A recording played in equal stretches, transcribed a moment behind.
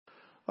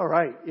All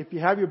right. If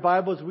you have your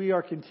Bibles, we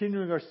are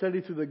continuing our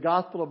study through the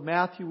Gospel of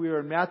Matthew. We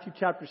are in Matthew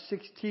chapter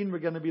 16. We're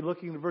going to be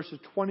looking at verses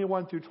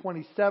 21 through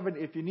 27.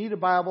 If you need a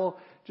Bible,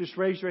 just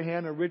raise your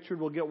hand and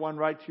Richard will get one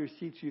right to your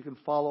seat so you can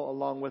follow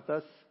along with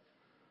us.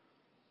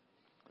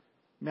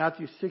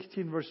 Matthew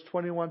 16, verse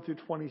 21 through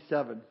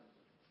 27.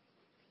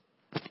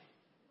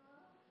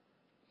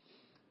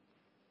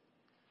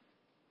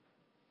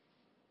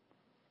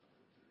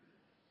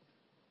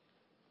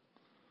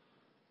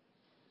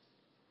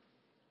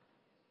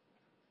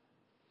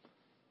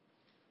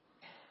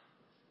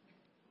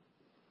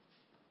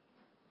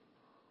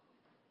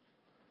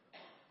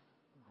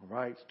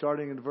 Right,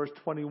 starting in verse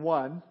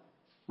 21,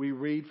 we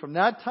read, "From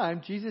that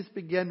time Jesus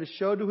began to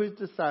show to his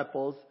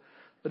disciples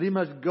that he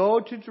must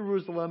go to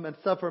Jerusalem and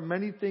suffer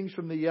many things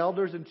from the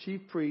elders and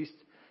chief priests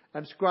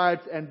and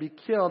scribes and be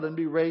killed and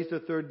be raised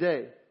the third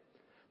day.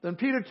 Then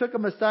Peter took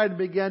him aside and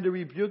began to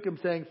rebuke him,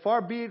 saying,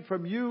 'Far be it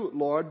from you,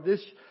 Lord,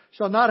 this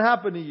shall not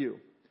happen to you.'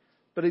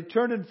 But he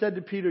turned and said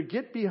to Peter,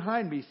 'Get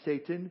behind me,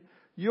 Satan.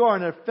 You are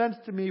an offense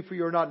to me, for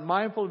you are not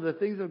mindful of the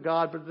things of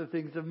God, but of the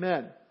things of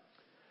men.'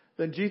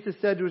 Then Jesus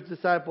said to his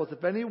disciples,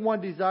 'If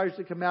anyone desires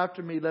to come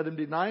after me, let him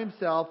deny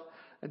himself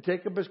and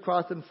take up his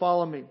cross and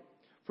follow me.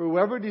 For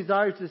whoever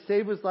desires to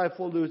save his life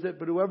will lose it,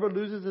 but whoever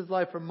loses his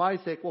life for my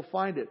sake will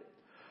find it.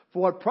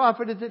 For what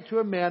profit is it to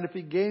a man if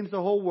he gains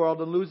the whole world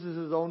and loses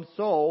his own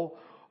soul?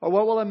 Or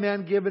what will a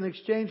man give in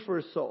exchange for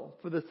his soul?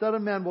 For the Son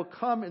of Man will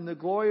come in the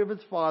glory of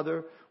his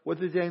Father with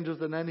his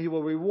angels, and then he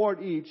will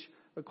reward each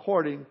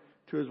according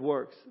to his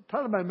works.'" The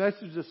title of my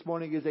message this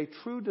morning is "A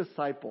True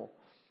Disciple."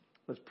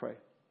 Let's pray.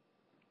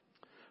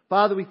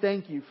 Father, we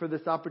thank you for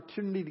this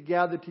opportunity to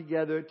gather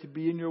together, to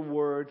be in your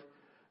word,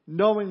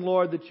 knowing,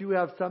 Lord, that you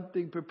have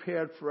something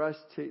prepared for us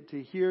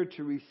to hear,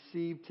 to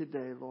receive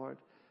today, Lord.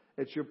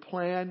 It's your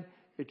plan,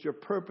 it's your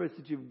purpose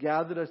that you've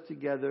gathered us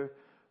together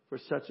for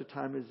such a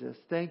time as this.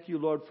 Thank you,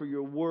 Lord, for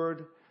your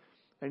word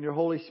and your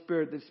Holy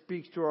Spirit that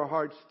speaks to our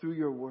hearts through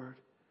your word.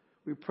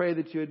 We pray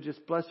that you would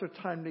just bless our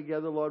time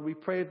together, Lord. We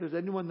pray if there's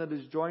anyone that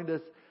has joined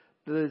us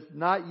that has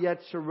not yet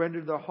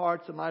surrendered their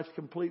hearts and lives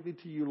completely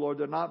to you, Lord,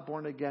 they're not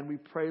born again. We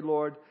pray,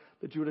 Lord,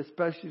 that you would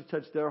especially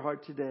touch their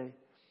heart today.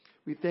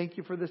 We thank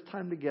you for this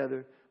time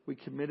together. We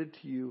commit it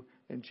to you.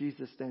 In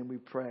Jesus' name we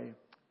pray.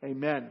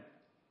 Amen.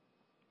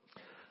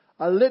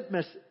 A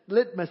litmus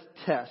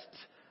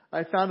test.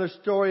 I found a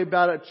story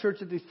about a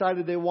church that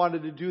decided they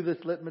wanted to do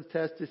this litmus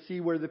test to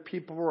see where the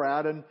people were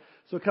at. And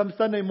so come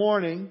Sunday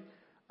morning,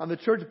 on the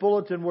church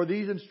bulletin were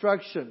these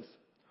instructions.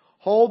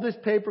 Hold this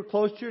paper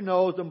close to your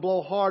nose and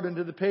blow hard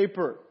into the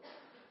paper.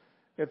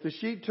 If the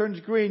sheet turns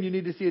green, you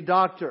need to see a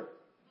doctor.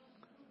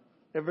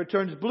 If it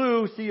turns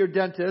blue, see your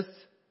dentist.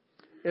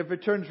 If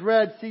it turns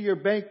red, see your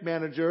bank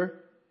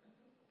manager.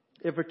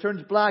 If it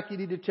turns black, you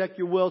need to check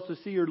your will, so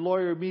see your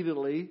lawyer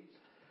immediately.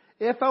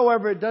 If,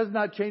 however, it does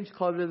not change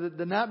color,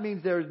 then that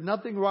means there is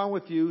nothing wrong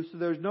with you, so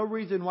there's no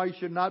reason why you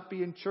should not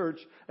be in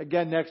church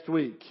again next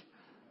week.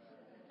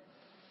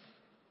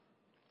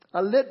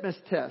 A litmus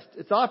test.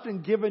 It's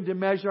often given to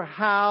measure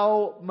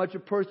how much a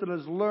person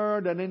has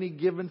learned on any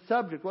given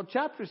subject. Well,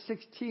 chapter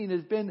 16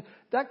 has been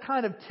that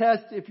kind of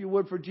test, if you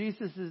would, for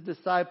Jesus'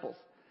 disciples.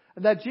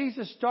 And that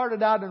Jesus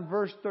started out in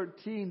verse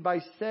 13 by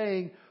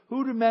saying,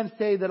 "Who do men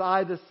say that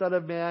I, the Son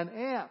of Man,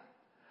 am?"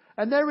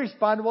 And they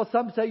responded, well,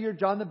 some say you're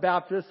John the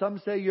Baptist, some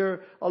say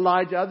you're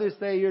Elijah, others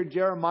say you're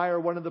Jeremiah or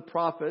one of the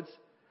prophets.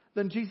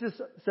 Then Jesus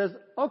says,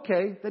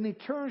 okay. Then he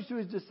turns to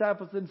his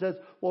disciples and says,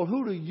 well,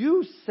 who do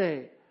you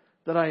say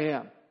that I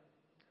am?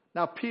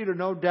 Now Peter,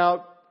 no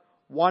doubt,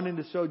 wanting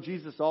to show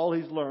Jesus all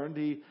he's learned,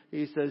 he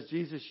says,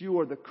 Jesus, you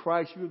are the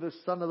Christ, you are the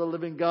Son of the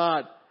living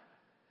God.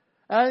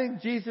 And I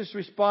think Jesus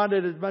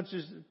responded as much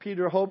as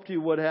Peter hoped he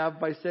would have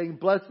by saying,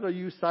 "Blessed are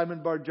you,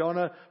 Simon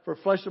Bar-Jonah, for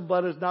flesh and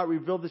blood has not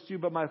revealed this to you,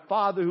 but my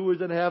Father who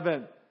is in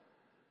heaven."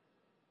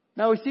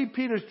 Now we see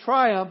Peter's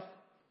triumph,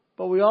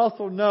 but we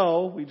also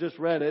know, we just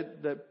read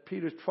it, that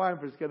Peter's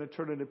triumph is going to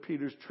turn into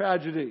Peter's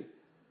tragedy.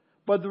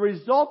 But the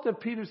result of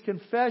Peter's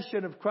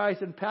confession of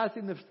Christ and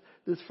passing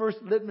this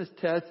first litmus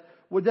test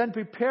would then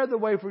prepare the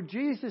way for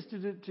Jesus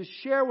to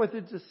share with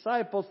his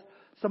disciples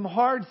some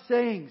hard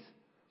sayings,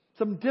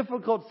 some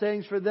difficult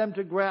sayings for them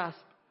to grasp.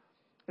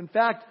 In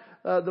fact,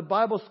 the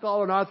Bible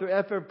scholar and author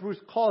F.F.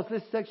 Bruce calls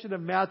this section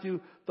of Matthew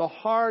the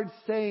hard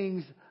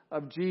sayings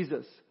of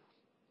Jesus.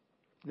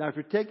 Now, if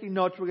you're taking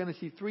notes, we're going to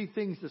see three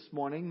things this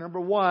morning. Number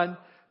one,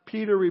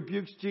 Peter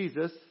rebukes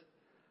Jesus.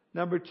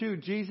 Number two,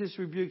 Jesus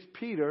rebukes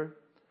Peter.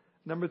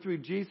 Number three,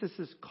 Jesus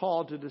is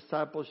called to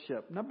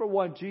discipleship. Number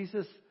one,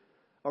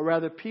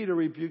 Peter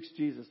rebukes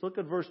Jesus. Look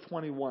at verse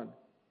 21.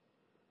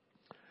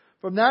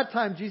 From that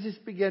time, Jesus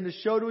began to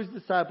show to his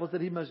disciples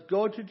that he must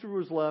go to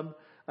Jerusalem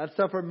and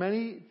suffer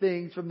many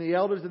things from the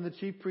elders and the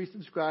chief priests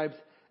and scribes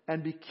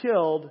and be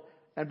killed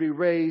and be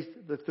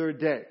raised the third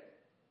day.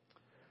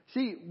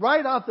 See,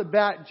 right off the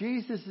bat,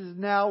 Jesus is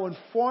now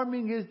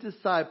informing his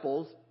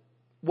disciples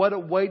what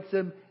awaits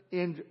them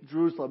in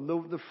Jerusalem.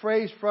 The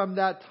phrase from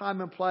that time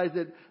implies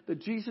that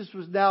Jesus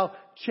was now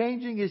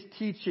changing his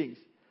teachings.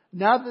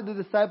 Now that the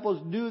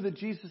disciples knew that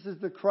Jesus is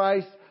the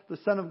Christ, the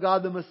Son of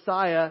God, the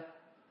Messiah,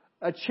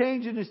 a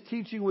change in his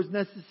teaching was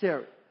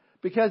necessary.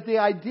 Because the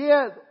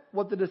idea,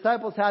 what the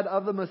disciples had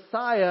of the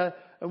Messiah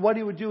and what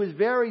he would do is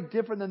very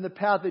different than the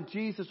path that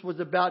Jesus was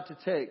about to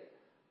take.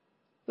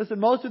 Listen,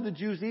 most of the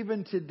Jews,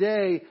 even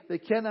today, they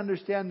can't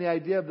understand the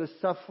idea of the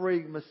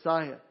suffering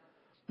Messiah.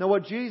 Now,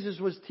 what Jesus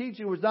was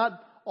teaching was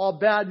not all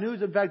bad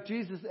news. In fact,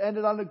 Jesus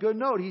ended on a good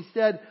note. He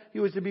said he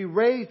was to be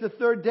raised the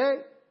third day.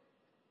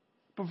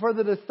 But for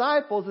the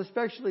disciples,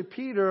 especially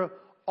Peter,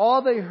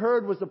 all they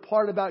heard was the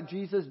part about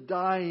Jesus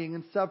dying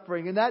and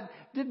suffering. And that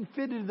didn't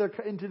fit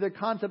into their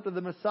concept of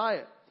the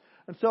Messiah.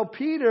 And so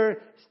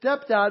Peter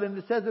stepped out, and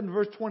it says in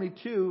verse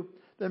 22,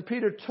 then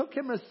Peter took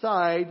him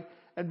aside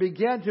and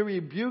began to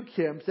rebuke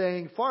him,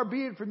 saying, far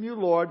be it from you,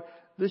 Lord,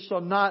 this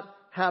shall not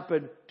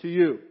happen to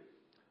you.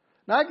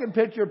 Now I can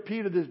picture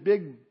Peter, this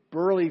big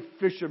burly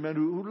fisherman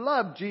who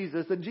loved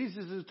Jesus, and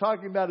Jesus is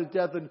talking about his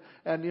death,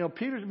 and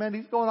Peter's, man,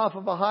 he's going off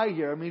of a high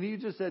here. I mean, he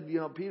just said,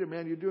 Peter,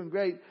 man, you're doing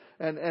great.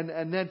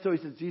 And then so he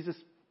says, Jesus,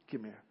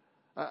 come here.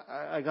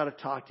 I got to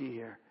talk to you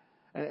here.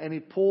 And he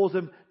pulls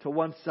him to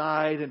one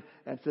side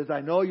and says, I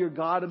know you're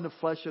God in the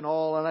flesh and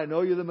all, and I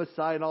know you're the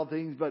Messiah and all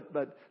things,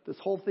 but this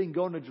whole thing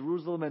going to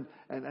Jerusalem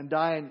and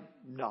dying,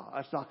 no,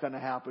 that's not going to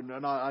happen.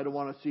 No, I don't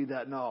want to see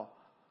that, no.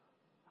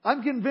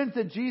 I'm convinced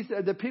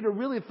that Peter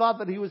really thought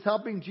that he was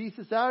helping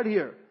Jesus out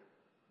here.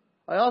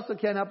 I also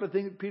can't help but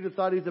think Peter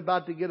thought he's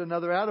about to get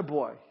another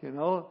attaboy,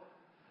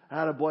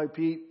 Attaboy,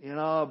 Pete,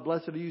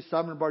 blessed are you,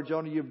 Simon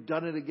Bar-Jonah, you've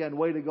done it again.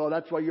 Way to go.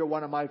 That's why you're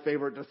one of my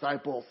favorite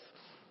disciples.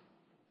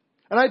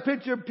 And I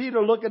picture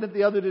Peter looking at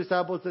the other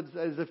disciples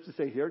as if to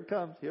say, here it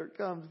comes, here it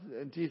comes.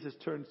 And Jesus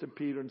turns to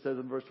Peter and says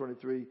in verse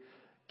 23,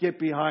 get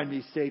behind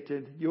me,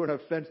 Satan. You are an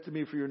offense to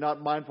me, for you're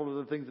not mindful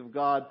of the things of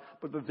God,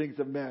 but the things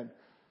of men.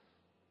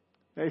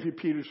 Maybe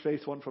Peter's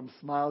face went from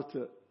smiles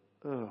to,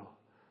 oh.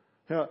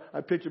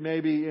 I picture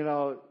maybe,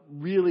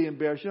 really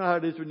embarrassed. You know how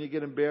it is when you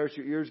get embarrassed,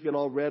 your ears get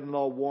all red and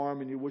all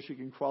warm and you wish you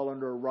can crawl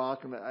under a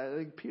rock. And I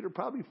think Peter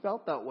probably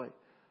felt that way.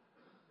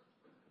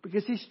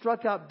 Because he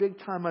struck out big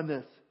time on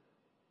this.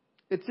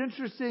 It's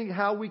interesting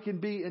how we can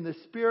be in the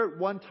Spirit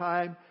one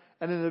time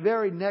and in the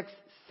very next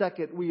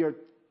second we are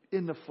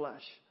in the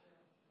flesh.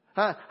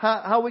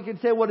 How we can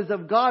say what is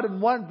of God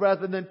in one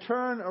breath and then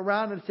turn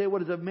around and say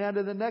what is of man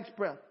in the next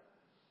breath.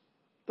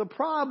 The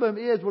problem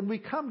is when we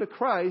come to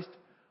Christ,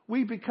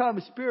 we become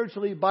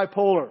spiritually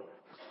bipolar.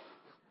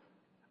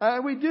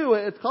 And we do.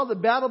 It's called the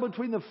battle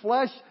between the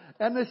flesh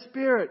and the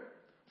Spirit.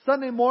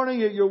 Sunday morning,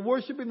 you're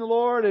worshiping the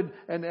Lord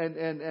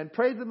and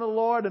praising the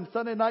Lord. And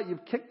Sunday night,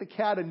 you've kicked the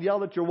cat and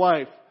yelled at your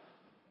wife.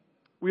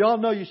 We all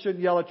know you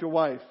shouldn't yell at your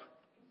wife.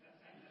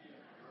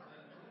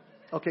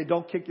 Okay,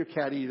 don't kick your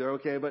cat either,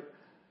 okay? But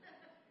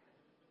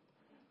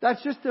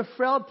that's just the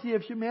frailty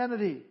of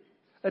humanity.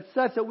 It's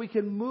such that we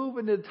can move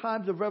into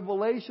times of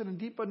revelation and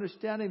deep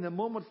understanding. Then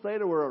moments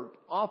later, we're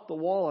off the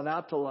wall and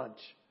out to lunch.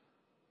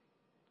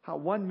 How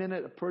 1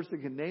 minute a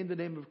person can name the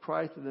name of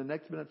Christ and the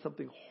next minute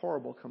something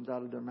horrible comes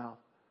out of their mouth.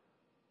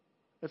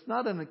 It's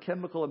not a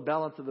chemical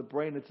imbalance of the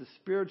brain. It's a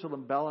spiritual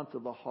imbalance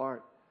of the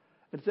heart.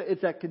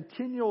 It's that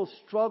continual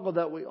struggle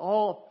that we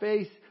all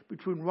face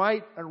between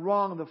right and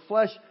wrong, the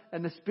flesh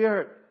and the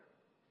Spirit.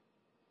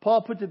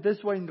 Paul puts it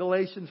this way in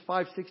Galatians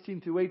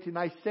 5:16-18.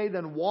 I say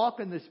then, walk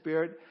in the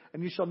Spirit,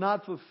 and you shall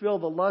not fulfill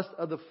the lust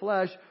of the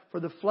flesh. For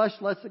the flesh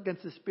lusts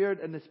against the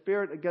Spirit, and the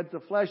Spirit against the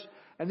flesh.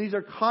 And these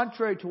are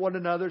contrary to one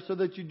another, so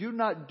that you do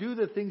not do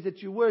the things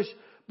that you wish.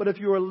 But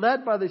if you are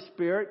led by the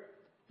Spirit,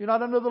 you're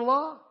not under the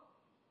law.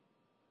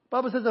 The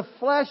Bible says the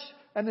flesh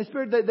and the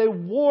Spirit, they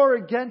war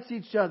against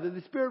each other.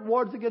 The Spirit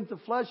wars against the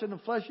flesh, and the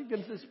flesh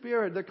against the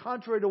Spirit. They're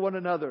contrary to one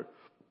another.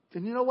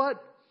 And you know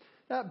what?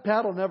 That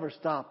battle never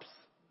stops.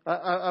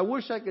 I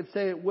wish I could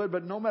say it would,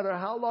 but no matter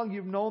how long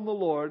you've known the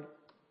Lord,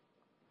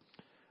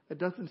 it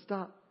doesn't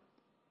stop.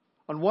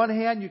 On one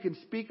hand, you can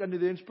speak under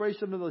the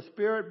inspiration of the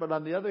Spirit, but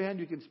on the other hand,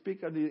 you can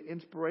speak under the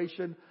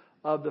inspiration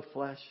of the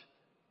flesh.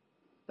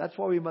 That's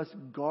why we must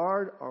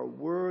guard our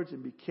words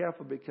and be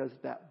careful, because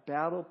that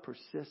battle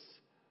persists.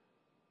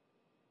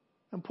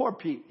 And poor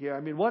Pete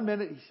here. 1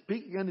 minute he's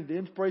speaking under the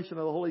inspiration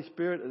of the Holy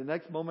Spirit, and the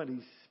next moment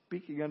he's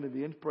speaking under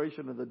the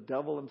inspiration of the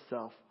devil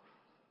himself.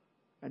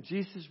 And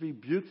Jesus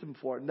rebukes him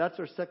for it. And that's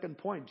our second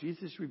point.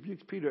 Jesus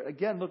rebukes Peter.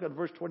 Again, look at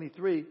verse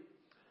 23.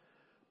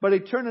 But he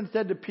turned and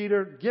said to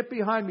Peter, get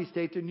behind me,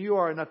 Satan. You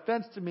are an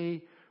offense to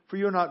me, for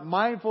you are not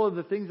mindful of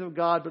the things of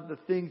God, but the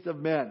things of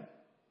men.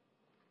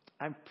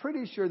 I'm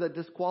pretty sure that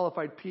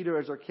disqualified Peter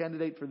as our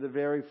candidate for the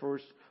very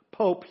first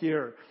pope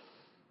here.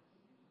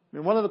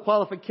 One of the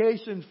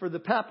qualifications for the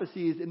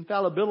papacy is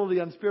infallibility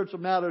on spiritual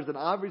matters. And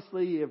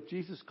obviously, if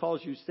Jesus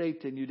calls you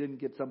Satan, you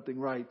didn't get something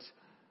right.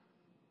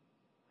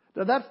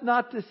 Now, that's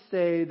not to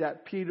say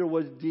that Peter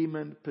was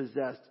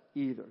demon-possessed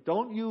either.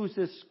 Don't use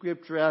this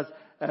scripture as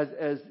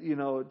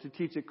to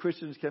teach that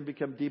Christians can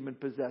become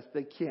demon-possessed.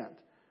 They can't.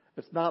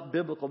 It's not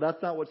biblical.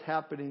 That's not what's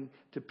happening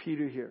to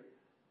Peter here.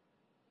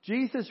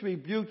 Jesus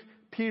rebuked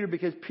Peter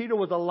because Peter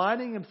was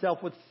aligning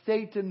himself with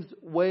Satan's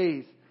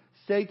ways,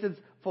 Satan's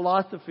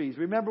philosophies.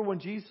 Remember when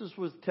Jesus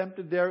was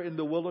tempted there in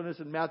the wilderness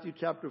in Matthew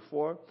chapter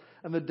 4?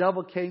 And the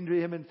devil came to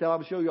him and said,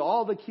 I'll show you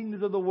all the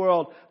kingdoms of the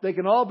world. They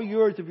can all be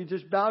yours if you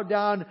just bow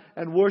down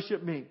and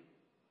worship me.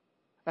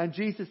 And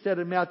Jesus said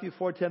in Matthew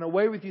 4:10,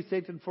 away with you,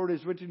 Satan, for it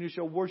is written, you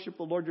shall worship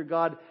the Lord your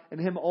God,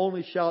 and him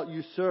only shall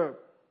you serve.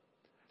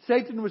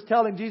 Satan was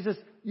telling Jesus,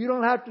 you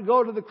don't have to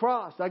go to the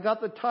cross. I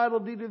got the title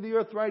deed of the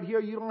earth right here.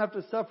 You don't have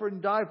to suffer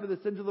and die for the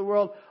sins of the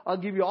world. I'll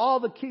give you all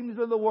the kingdoms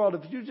of the world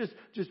if you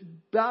just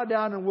bow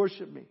down and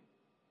worship me.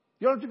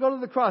 You don't have to go to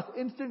the cross.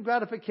 Instant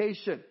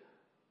gratification.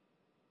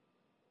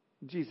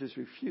 Jesus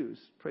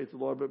refused. Praise the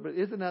Lord. But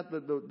isn't that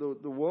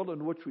the world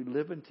in which we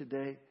live in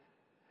today?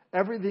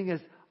 Everything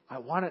is, I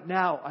want it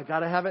now. I got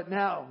to have it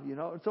now.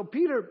 And so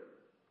Peter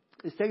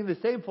is saying the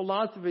same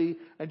philosophy.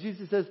 And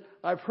Jesus says,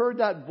 I've heard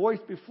that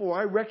voice before.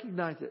 I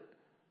recognize it.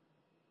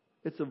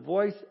 It's a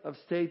voice of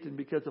Satan,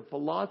 because the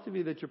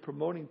philosophy that you're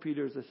promoting,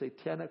 Peter, is a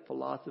satanic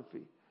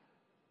philosophy.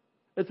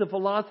 It's a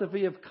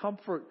philosophy of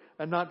comfort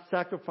and not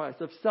sacrifice,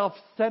 of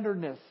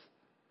self-centeredness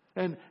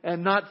and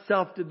not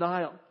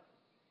self-denial.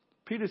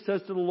 Peter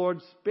says to the Lord,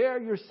 spare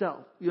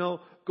yourself.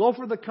 Go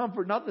for the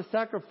comfort, not the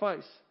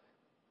sacrifice.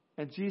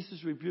 And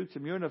Jesus rebukes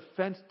him. You're an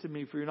offense to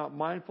me, for you're not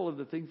mindful of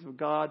the things of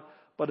God,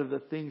 but of the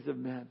things of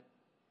men.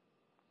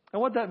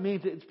 And what that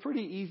means, it's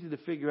pretty easy to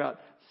figure out.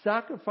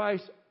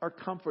 Sacrifice or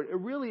comfort. It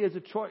really is a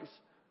choice.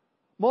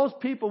 Most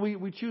people,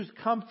 we choose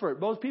comfort.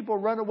 Most people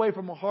run away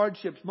from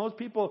hardships. Most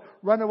people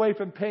run away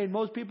from pain.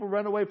 Most people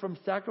run away from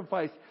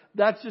sacrifice.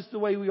 That's just the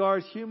way we are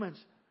as humans.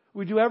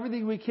 We do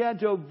everything we can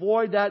to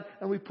avoid that,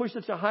 and we push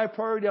such a high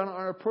priority on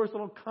our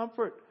personal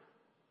comfort.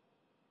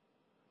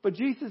 But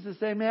Jesus is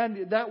saying,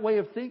 man, that way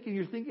of thinking,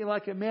 you're thinking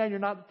like a man. You're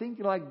not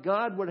thinking like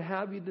God would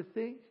have you to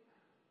think.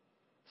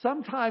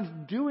 Sometimes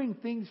doing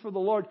things for the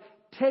Lord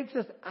takes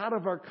us out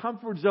of our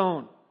comfort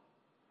zone.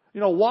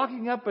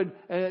 Walking up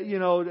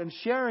and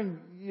sharing,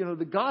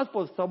 the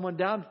gospel with someone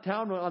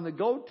downtown on the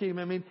GO team.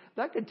 I mean,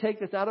 that could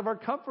take us out of our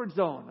comfort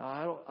zone.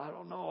 I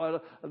don't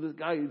know. This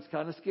guy is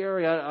kind of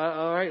scary.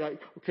 All right.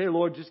 Okay,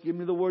 Lord, just give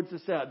me the words to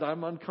say.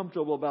 I'm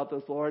uncomfortable about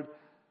this, Lord.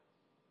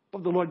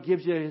 But the Lord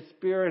gives you His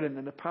Spirit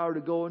and the power to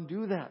go and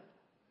do that.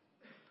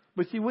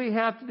 But see, we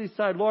have to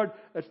decide, Lord,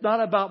 it's not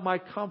about my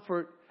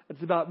comfort.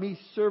 It's about me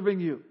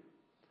serving you.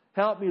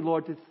 Help me,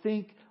 Lord, to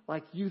think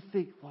like you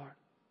think, Lord.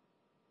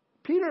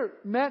 Peter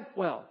meant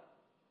well.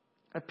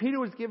 And Peter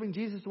was giving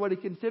Jesus what he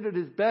considered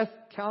his best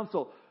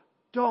counsel.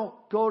 Don't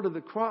go to the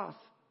cross.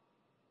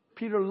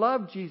 Peter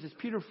loved Jesus.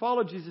 Peter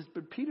followed Jesus.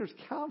 But Peter's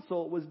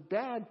counsel was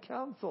bad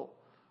counsel.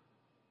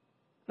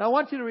 Now I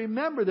want you to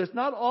remember this.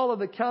 Not all of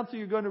the counsel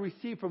you're going to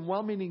receive from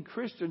well-meaning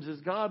Christians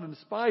is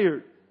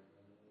God-inspired.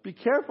 Be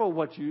careful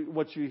what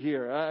you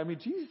hear. I mean,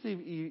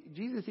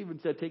 Jesus even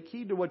said, take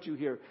heed to what you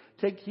hear.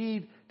 Take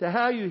heed to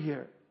how you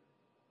hear.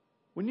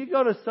 When you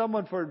go to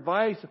someone for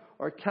advice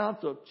or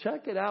counsel,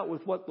 check it out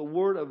with what the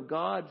Word of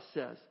God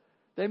says.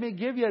 They may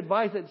give you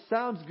advice that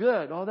sounds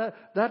good. Oh,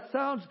 that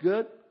sounds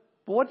good.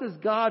 But what does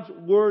God's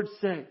Word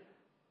say?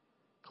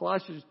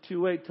 Colossians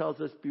 2:8 tells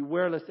us,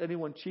 beware lest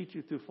anyone cheat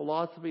you through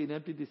philosophy and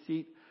empty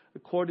deceit,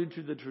 according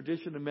to the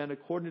tradition of men,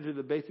 according to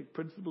the basic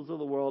principles of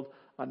the world,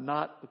 and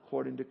not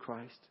according to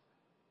Christ.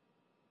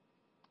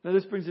 Now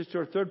this brings us to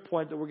our third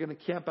point that we're going to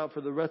camp out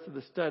for the rest of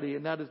the study,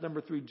 and that is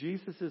number 3,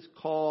 Jesus'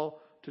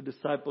 call to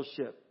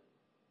discipleship.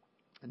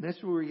 And this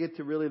is where we get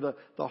to really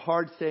the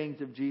hard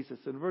sayings of Jesus.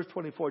 In verse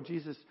 24,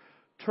 Jesus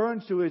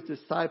turns to His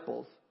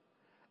disciples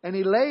and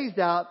He lays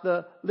out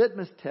the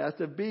litmus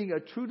test of being a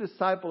true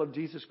disciple of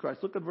Jesus Christ.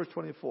 Look at verse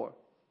 24.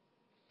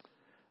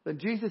 Then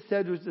Jesus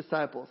said to His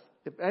disciples,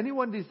 if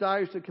anyone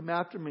desires to come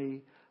after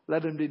me,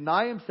 let him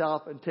deny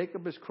himself and take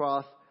up his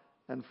cross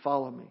and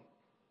follow me.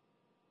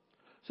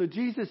 So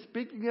Jesus,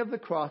 speaking of the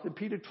cross, and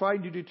Peter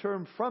trying to deter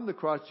him from the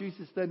cross,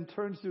 Jesus then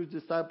turns to His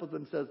disciples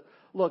and says,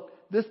 look,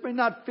 this may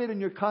not fit in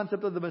your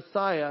concept of the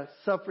Messiah,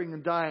 suffering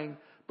and dying,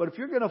 but if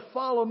you're going to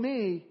follow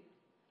me,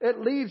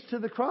 it leads to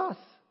the cross.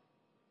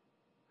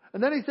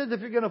 And then He says, if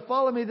you're going to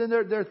follow me, then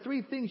there are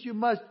 3 things you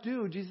must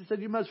do. Jesus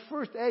said, you must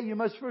first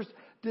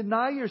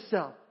deny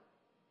yourself.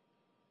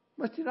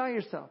 You must deny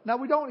yourself. Now,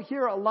 we don't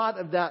hear a lot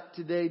of that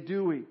today,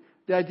 do we?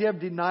 The idea of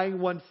denying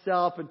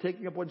oneself and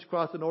taking up one's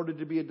cross in order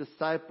to be a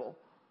disciple.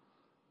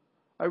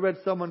 I read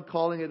someone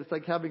calling it's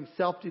like having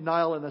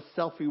self-denial in a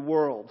selfie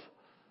world.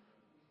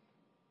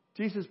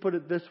 Jesus put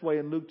it this way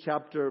in Luke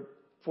chapter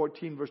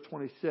 14, verse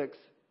 26.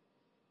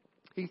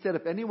 He said,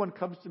 if anyone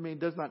comes to me and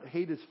does not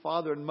hate his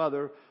father and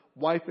mother,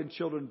 wife and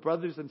children,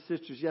 brothers and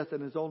sisters, yes,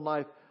 and his own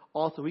life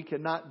also, he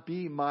cannot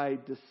be my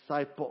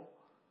disciple.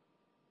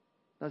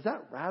 Now, is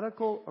that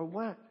radical or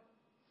what?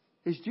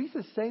 Is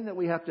Jesus saying that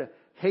we have to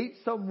hate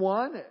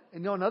someone?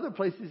 And in other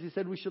places He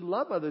said we should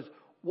love others.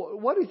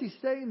 What is He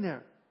saying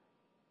there?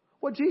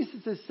 What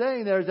Jesus is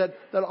saying there is that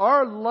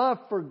our love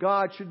for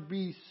God should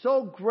be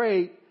so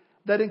great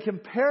that in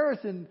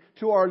comparison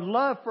to our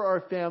love for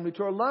our family,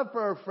 to our love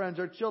for our friends,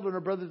 our children,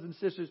 our brothers and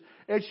sisters,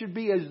 it should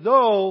be as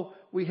though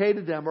we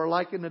hated them or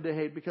likened them to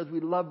hate, because we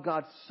love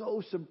God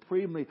so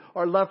supremely.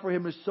 Our love for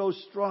Him is so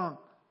strong.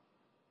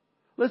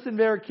 Listen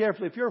very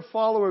carefully. If you're a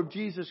follower of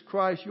Jesus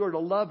Christ, you are to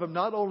love Him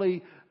not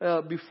only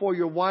before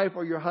your wife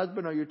or your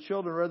husband or your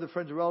children or other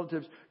friends or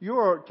relatives. You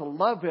are to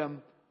love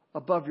Him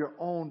above your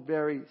own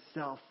very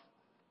self.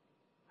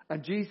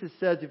 And Jesus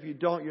says, if you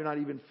don't, you're not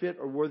even fit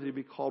or worthy to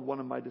be called one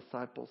of my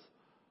disciples.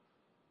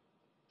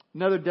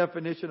 Another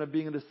definition of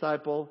being a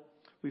disciple,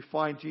 we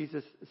find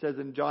Jesus says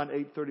in John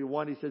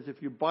 8:31, He says,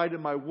 if you abide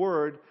in my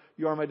word,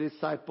 you are my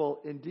disciple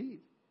indeed.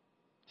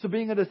 So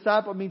being a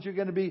disciple means you're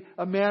going to be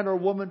a man or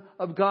woman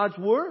of God's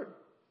word.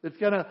 It's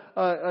going to,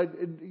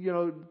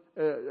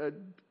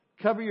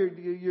 cover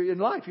your in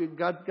life.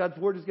 God's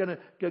word is going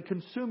to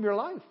consume your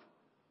life.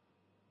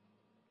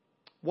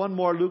 One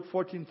more, Luke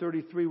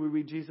 14:33, we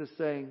read Jesus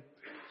saying,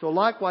 so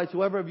likewise,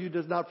 whoever of you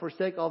does not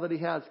forsake all that he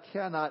has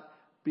cannot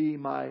be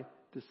my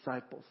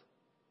disciples.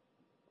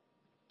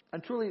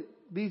 And truly,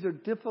 these are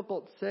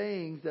difficult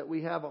sayings that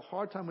we have a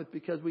hard time with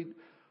because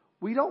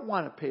we don't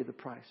want to pay the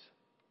price.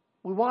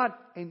 We want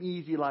an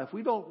easy life.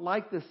 We don't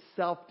like this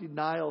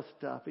self-denial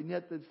stuff. And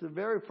yet, it's the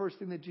very first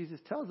thing that Jesus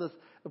tells us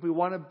if we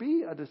want to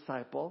be a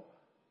disciple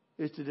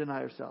is to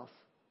deny ourselves.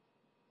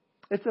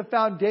 It's a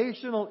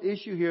foundational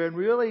issue here. And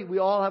really, we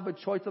all have a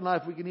choice in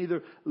life. We can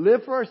either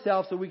live for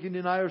ourselves or we can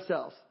deny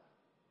ourselves.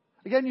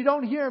 Again, you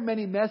don't hear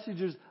many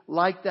messages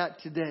like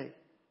that today.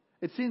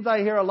 It seems I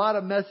hear a lot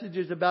of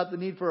messages about the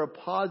need for a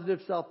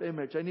positive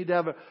self-image. I need to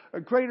have a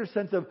greater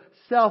sense of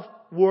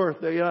self-worth.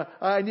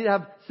 I need to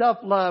have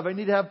self-love. I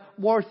need to have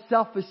more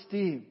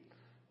self-esteem.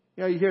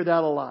 You hear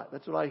that a lot.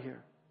 That's what I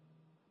hear.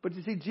 But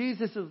you see,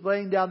 Jesus is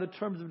laying down the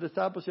terms of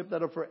discipleship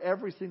that are for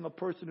every single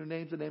person who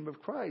names the name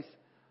of Christ.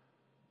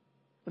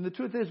 And the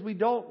truth is, we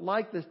don't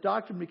like this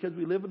doctrine because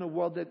we live in a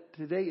world that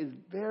today is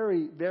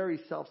very, very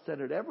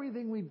self-centered.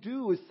 Everything we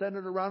do is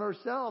centered around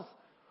ourselves.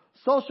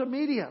 Social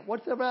media,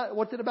 what's it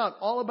about?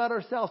 All about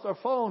ourselves, our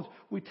phones.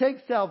 We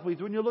take selfies.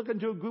 When you look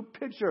into a group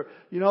picture,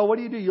 what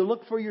do? You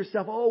look for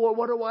yourself. Oh,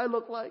 what do I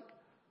look like?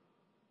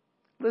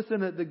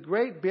 Listen, the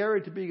great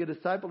barrier to being a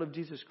disciple of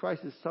Jesus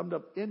Christ is summed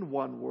up in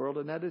one word,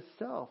 and that is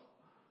self.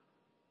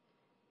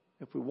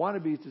 If we want to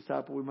be His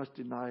disciple, we must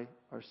deny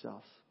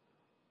ourselves.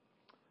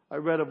 I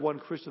read of one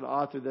Christian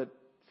author that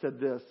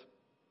said this: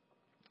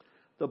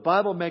 the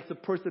Bible makes a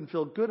person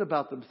feel good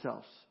about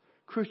themselves.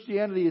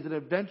 Christianity is an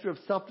adventure of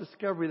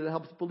self-discovery that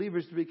helps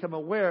believers to become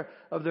aware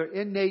of their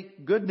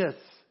innate goodness.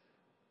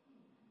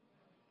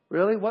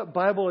 Really? What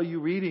Bible are you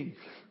reading?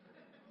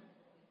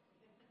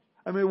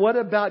 I mean, what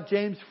about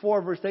James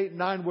 4, verse 8 and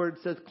 9, where it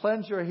says,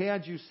 cleanse your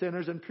hands, you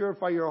sinners, and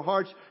purify your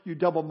hearts, you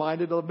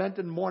double-minded. Lament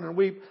and mourn and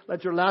weep.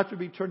 Let your laughter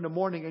be turned to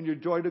mourning and your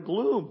joy to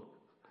gloom.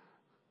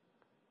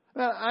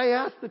 Now, I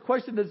ask the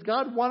question, does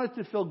God want us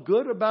to feel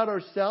good about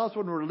ourselves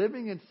when we're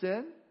living in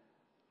sin?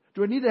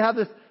 Do I need to have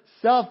this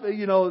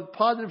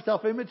positive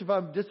self-image if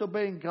I'm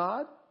disobeying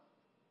God?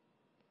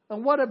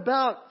 And what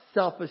about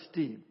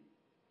self-esteem?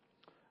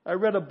 I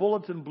read a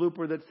bulletin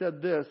blooper that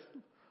said this: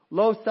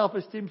 low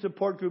self-esteem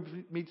support group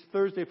meets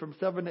Thursday from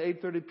 7 to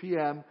 8:30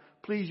 p.m.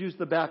 Please use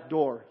the back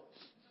door.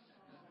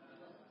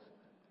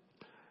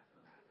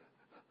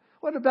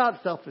 What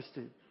about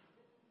self-esteem?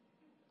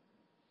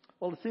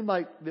 Well, it seemed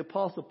like the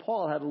Apostle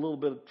Paul had a little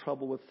bit of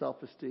trouble with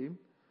self-esteem.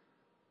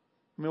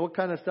 I mean, what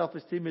kind of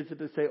self-esteem is it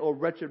to say, oh,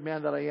 wretched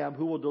man that I am,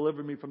 who will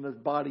deliver me from this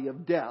body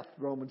of death?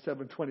 Romans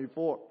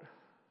 7:24.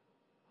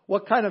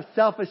 What kind of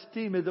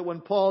self-esteem is it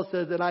when Paul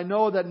says that I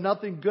know that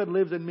nothing good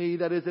lives in me,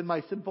 that is in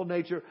my sinful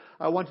nature.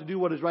 I want to do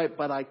what is right,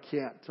 but I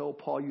can't. So,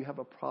 Paul, you have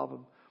a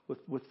problem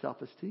with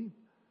self-esteem.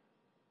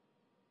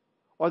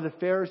 Or the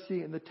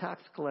Pharisee and the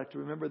tax collector.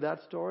 Remember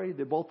that story?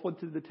 They both went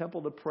to the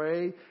temple to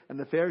pray, and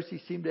the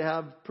Pharisee seemed to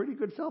have pretty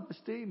good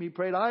self-esteem. He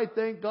prayed, I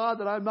thank God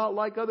that I'm not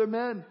like other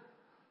men.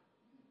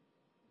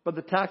 But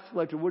the tax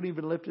collector wouldn't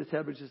even lift his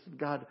head, but just said,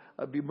 God,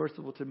 be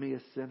merciful to me, a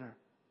sinner.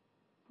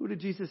 Who did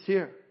Jesus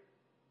hear?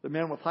 The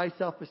man with high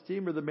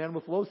self-esteem or the man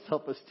with low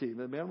self-esteem?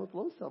 The man with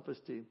low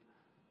self-esteem.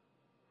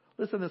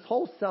 Listen, this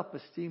whole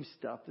self-esteem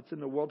stuff that's in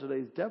the world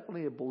today is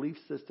definitely a belief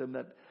system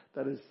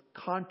that is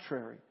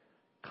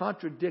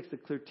contradicts the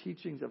clear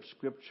teachings of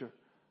Scripture.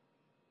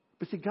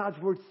 But see, God's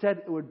Word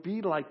said it would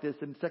be like this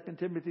in 2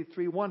 Timothy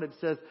 3:1. It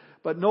says,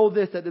 but know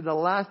this, that in the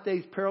last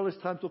days perilous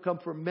times will come,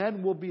 for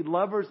men will be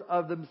lovers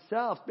of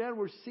themselves. Man,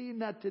 we're seeing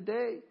that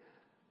today.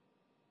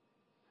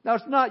 Now,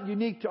 it's not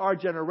unique to our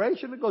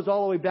generation. It goes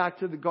all the way back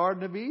to the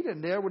Garden of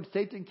Eden. There, when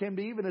Satan came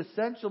to Eve and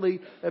essentially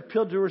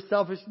appealed to her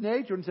selfish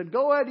nature and said,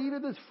 go ahead, eat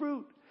of this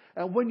fruit.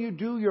 And when you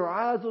do, your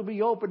eyes will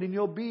be opened and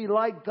you'll be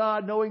like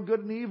God, knowing good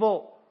and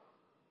evil.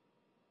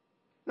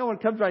 No, when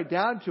it comes right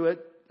down to it,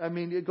 I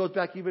mean, it goes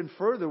back even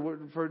further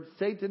for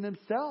Satan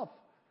himself.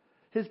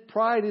 His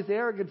pride, his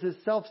arrogance, his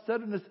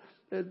self-centeredness,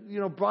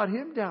 brought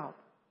him down.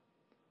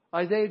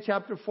 Isaiah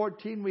chapter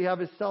 14, we have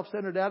his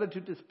self-centered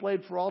attitude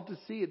displayed for all to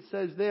see. It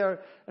says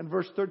there in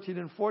verse 13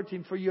 and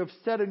 14, for you have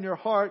said in your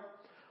heart,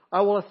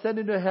 I will ascend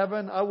into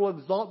heaven. I will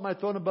exalt my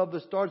throne above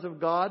the stars of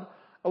God.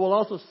 I will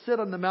also sit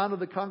on the mount of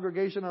the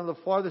congregation on the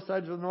farthest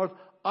sides of the north.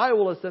 I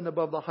will ascend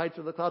above the heights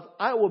of the clouds.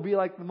 I will be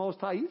like the Most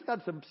High. He's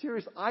got some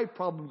serious eye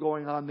problem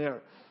going on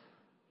there.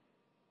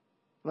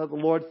 And the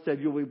Lord said,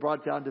 you'll be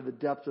brought down to the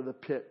depths of the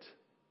pit.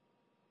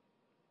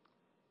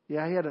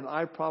 Yeah, he had an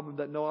eye problem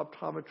that no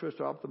optometrist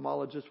or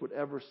ophthalmologist would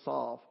ever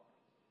solve.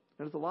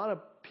 And there's a lot of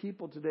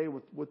people today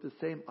with the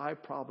same eye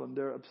problem.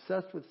 They're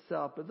obsessed with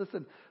self. But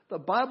listen, the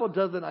Bible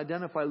doesn't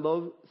identify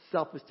low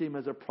self-esteem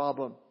as a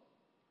problem.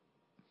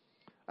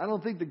 I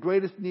don't think the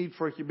greatest need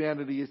for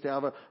humanity is to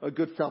have a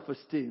good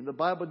self-esteem. The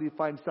Bible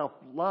defines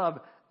self-love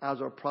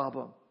as our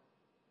problem.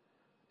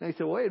 Now you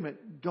say, wait a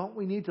minute, don't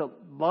we need to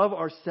love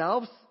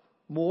ourselves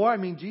more? I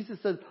mean, Jesus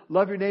says,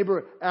 love your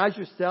neighbor as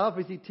yourself.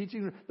 Is he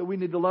teaching that we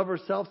need to love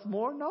ourselves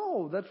more?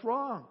 No, that's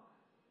wrong.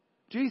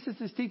 Jesus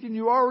is teaching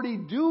you already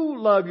do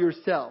love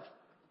yourself.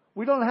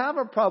 We don't have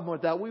a problem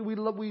with that.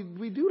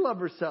 We do love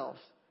ourselves.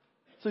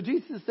 So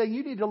Jesus is saying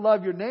you need to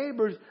love your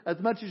neighbors as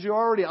much as you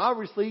already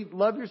obviously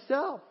love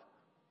yourself.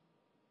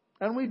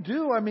 And we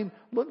do. I mean,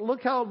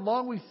 look how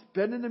long we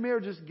spend in the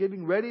mirror just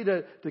getting ready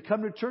to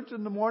come to church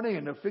in the morning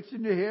and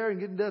fixing your hair and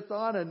getting this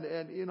on.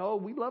 And you know,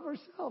 we love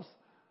ourselves.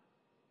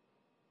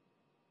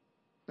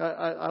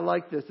 I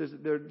like this.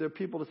 There are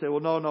people that say,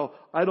 well, no,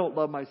 I don't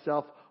love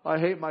myself. I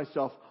hate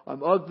myself.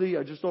 I'm ugly.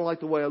 I just don't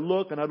like the way I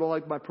look. And I don't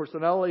like my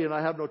personality. And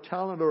I have no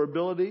talent or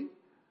ability.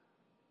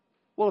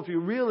 Well, if you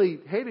really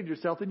hated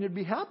yourself, then you'd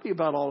be happy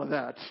about all of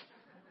that.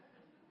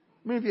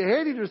 I mean, if you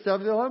hated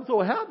yourself, you know, I'm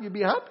so happy. You'd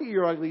be happy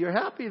you're ugly. You're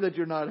happy that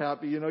you're not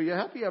happy. You know, you're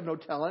happy you have no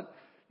talent.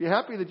 You're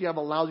happy that you have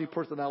a lousy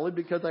personality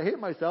because I hate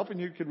myself and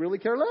you could really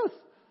care less.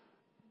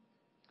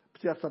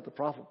 But see, that's not the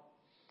problem.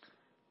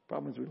 The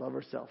problem is we love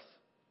ourselves.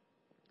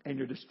 And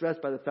you're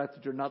distressed by the fact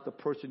that you're not the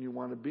person you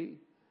want to be.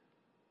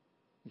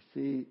 You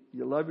see,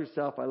 you love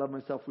yourself. I love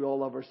myself. We all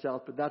love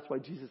ourselves. But that's why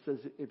Jesus says,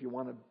 if you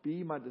want to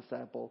be my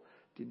disciple,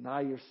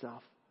 deny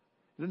yourself.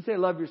 He didn't say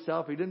love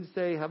yourself. He didn't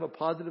say have a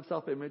positive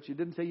self-image. He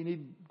didn't say you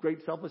need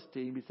great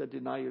self-esteem. He said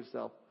deny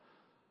yourself.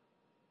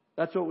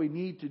 That's what we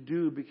need to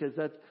do because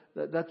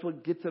that's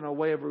what gets in our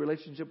way of a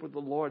relationship with the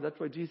Lord. That's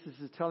why Jesus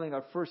is telling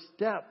our first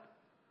step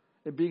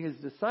in being His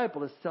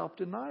disciple is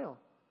self-denial.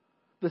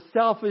 The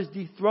self is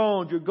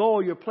dethroned. Your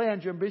goal, your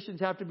plans, your ambitions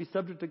have to be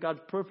subject to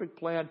God's perfect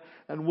plan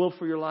and will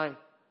for your life.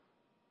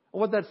 And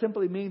what that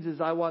simply means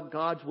is I want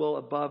God's will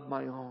above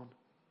my own.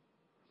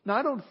 Now,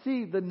 I don't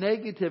see the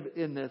negative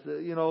in this.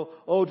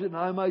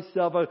 Deny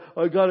myself.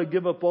 I got to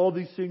give up all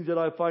these things that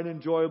I find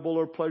enjoyable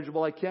or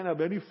pleasurable. I can't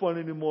have any fun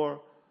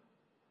anymore.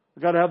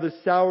 I got to have this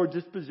sour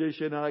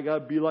disposition and I got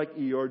to be like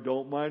Eeyore.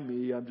 Don't mind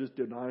me. I'm just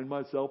denying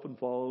myself and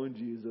following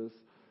Jesus.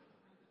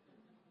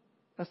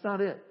 That's not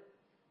it.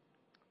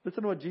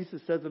 Listen to what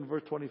Jesus says in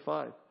verse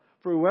 25.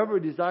 For whoever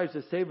desires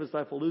to save his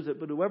life will lose it,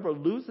 but whoever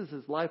loses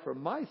his life for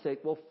my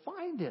sake will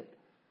find it.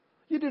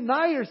 You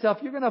deny yourself,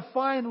 you're going to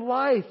find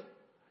life.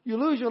 You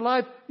lose your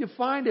life, you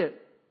find it.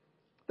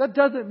 That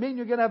doesn't mean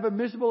you're going to have a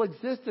miserable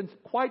existence.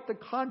 Quite the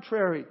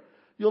contrary.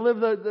 You'll live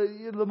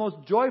the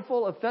most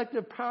joyful,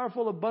 effective,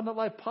 powerful, abundant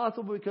life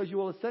possible because you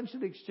will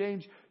essentially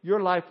exchange your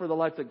life for the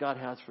life that God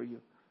has for you.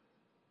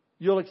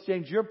 You'll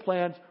exchange your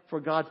plans for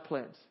God's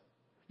plans.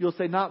 You'll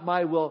say, not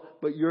my will,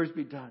 but yours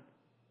be done.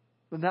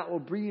 Then that will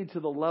bring you to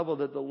the level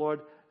that the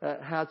Lord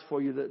has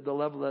for you, the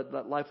level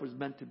that life was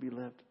meant to be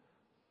lived.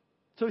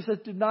 So He says,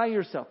 deny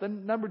yourself.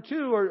 Then number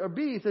 2, or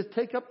B, He says,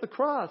 take up the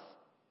cross.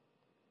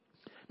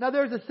 Now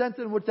there's a sense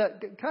in which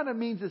that kind of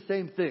means the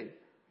same thing.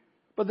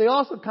 But they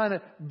also kind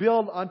of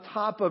build on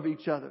top of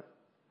each other.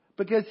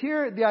 Because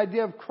here the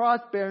idea of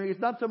cross bearing is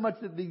not so much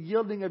the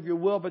yielding of your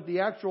will, but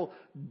the actual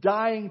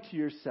dying to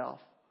yourself.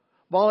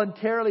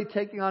 Voluntarily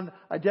taking on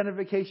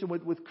identification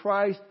with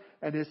Christ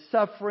and His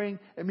suffering.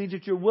 It means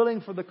that you're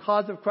willing for the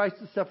cause of Christ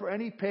to suffer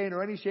any pain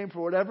or any shame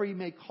for whatever He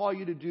may call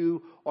you to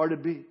do or to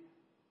be.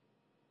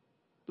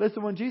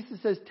 Listen, when Jesus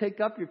says take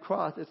up your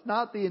cross, it's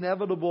not the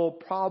inevitable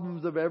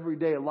problems of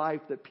everyday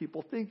life that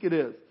people think it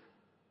is.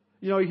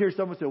 You hear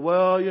someone say,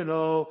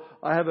 well,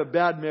 I have a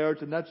bad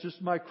marriage and that's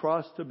just my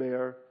cross to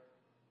bear.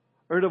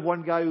 I heard of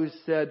one guy who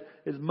said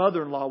his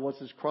mother-in-law was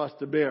his cross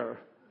to bear.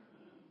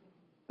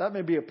 That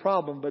may be a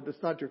problem, but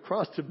it's not your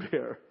cross to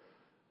bear.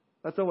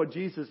 That's not what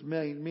Jesus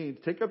means.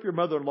 Take up your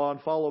mother-in-law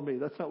and follow me.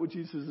 That's not what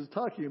Jesus is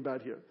talking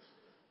about here.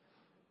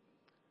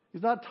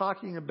 He's not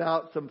talking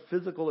about some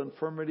physical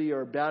infirmity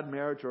or a bad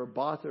marriage or a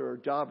boss or a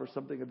job or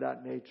something of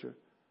that nature.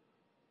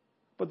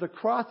 But the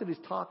cross that He's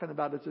talking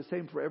about is the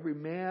same for every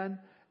man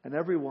and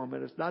every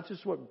woman. It's not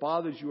just what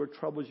bothers you or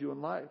troubles you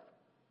in life.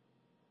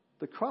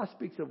 The cross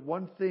speaks of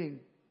one thing.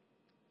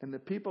 And the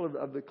people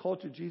of the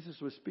culture Jesus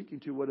was speaking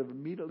to would have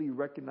immediately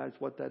recognized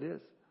what that is.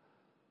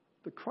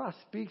 The cross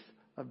speaks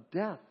of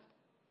death.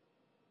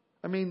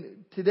 I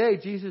mean, today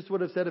Jesus would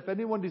have said, if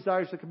anyone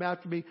desires to come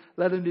after me,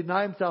 let him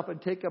deny himself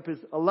and take up his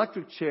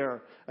electric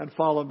chair and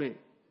follow me.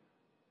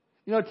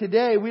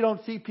 Today we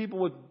don't see people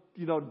with,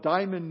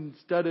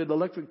 diamond-studded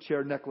electric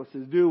chair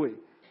necklaces, do we?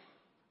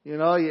 You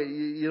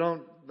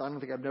don't, I don't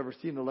think I've never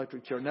seen an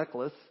electric chair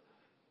necklace.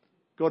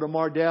 Go to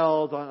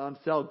Mardell's on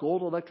sale,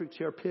 gold electric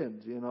chair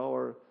pins,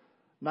 or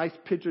nice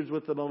pictures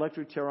with an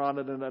electric chair on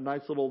it and a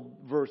nice little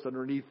verse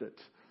underneath it.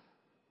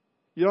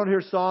 You don't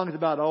hear songs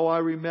about, I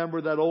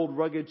remember that old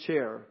rugged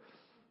chair.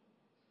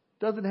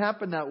 It doesn't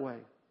happen that way.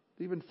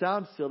 It even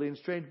sounds silly and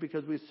strange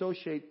because we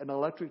associate an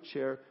electric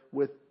chair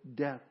with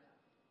death.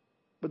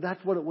 But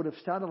that's what it would have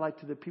sounded like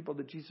to the people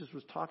that Jesus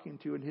was talking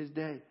to in his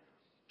day.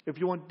 If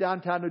you went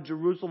downtown to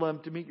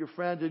Jerusalem to meet your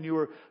friends and you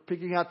were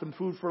picking out some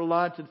food for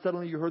lunch and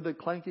suddenly you heard the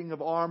clanking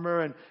of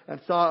armor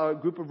and saw a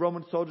group of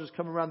Roman soldiers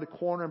come around the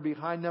corner and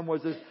behind them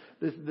was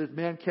this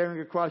man carrying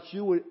a cross,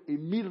 you would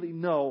immediately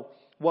know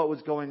what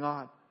was going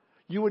on.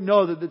 You would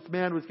know that this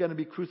man was going to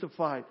be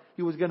crucified.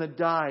 He was going to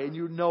die, and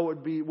you would know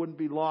it wouldn't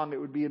be long. It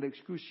would be an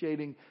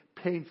excruciating,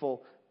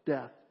 painful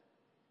death.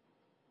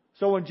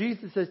 So when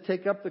Jesus says,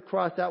 take up the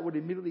cross, that would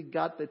immediately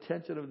got the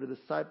attention of the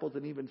disciples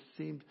and even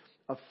seemed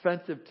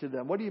offensive to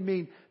them. What do you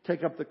mean,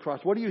 take up the cross?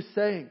 What are you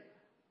saying?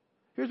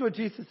 Here's what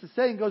Jesus is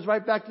saying. It goes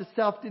right back to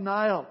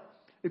self-denial.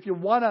 If you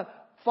want to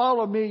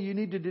follow me, you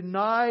need to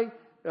deny,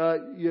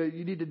 you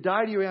need to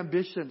die to your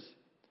ambitions.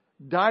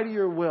 Die to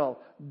your will.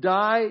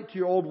 Die to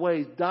your old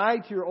ways. Die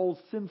to your old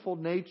sinful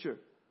nature.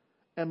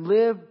 And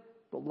live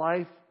the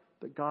life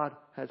that God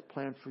has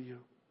planned for you.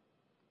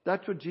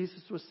 That's what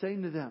Jesus was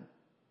saying to them.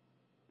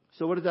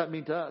 So what does that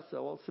mean to us?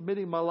 Well,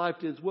 submitting my life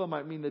to His will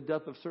might mean the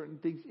death of certain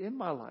things in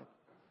my life.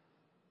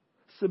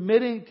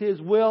 Submitting to His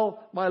will,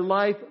 my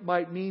life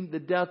might mean the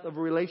death of a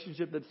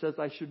relationship that says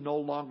I should no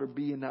longer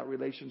be in that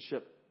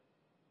relationship.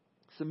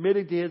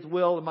 Submitting to His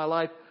will in my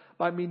life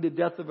might mean the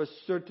death of a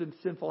certain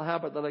sinful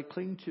habit that I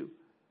cling to.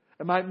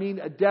 It might mean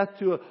a death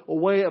to a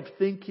way of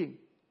thinking.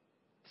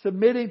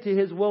 Submitting to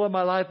His will in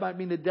my life might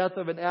mean the death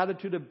of an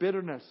attitude of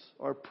bitterness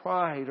or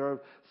pride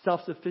or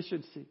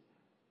self-sufficiency.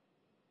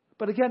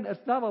 But again,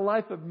 it's not a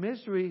life of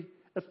misery.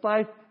 It's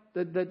life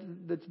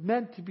that's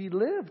meant to be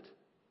lived.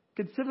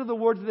 Consider the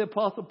words of the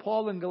Apostle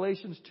Paul in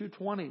Galatians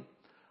 2:20.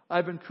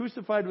 I've been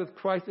crucified with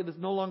Christ. It is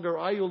no longer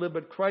I who live,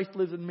 but Christ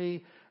lives in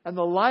me. And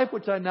the life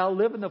which I now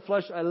live in the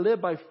flesh, I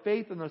live by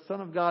faith in the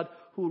Son of God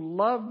who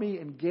loved me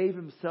and gave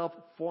Himself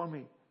for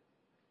me.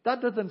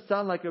 That doesn't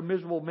sound like a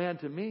miserable man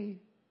to me.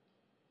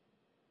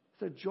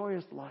 It's a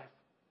joyous life.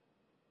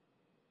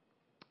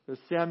 There's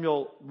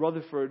Samuel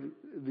Rutherford,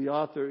 the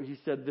author, he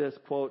said this,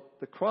 quote,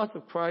 "The cross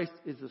of Christ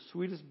is the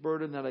sweetest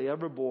burden that I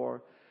ever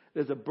bore.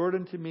 It is a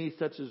burden to me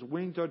such as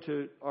wings are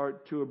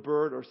to a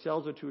bird or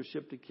sails are to a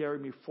ship to carry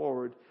me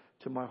forward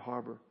to my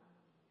harbor."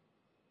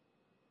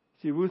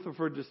 See,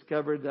 Rutherford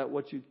discovered that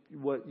what you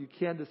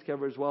can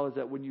discover as well is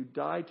that when you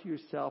die to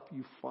yourself,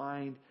 you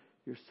find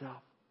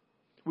yourself.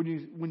 When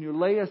you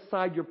lay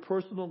aside your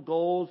personal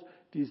goals,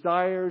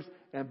 desires,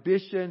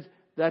 ambitions,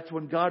 that's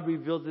when God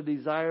reveals the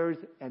desires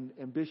and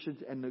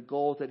ambitions and the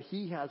goals that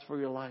He has for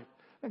your life.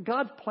 And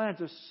God's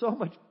plans are so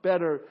much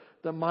better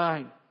than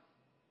mine.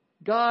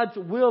 God's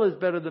will is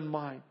better than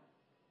mine.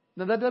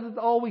 Now that doesn't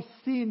always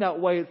seem that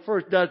way at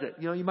first, does it?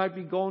 You know, you might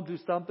be going through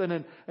something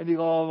and you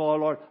go, oh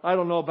Lord, I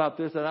don't know about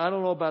this and I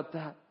don't know about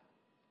that.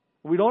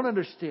 We don't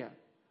understand.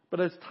 But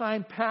as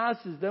time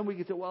passes, then we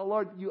can say, well,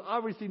 Lord, you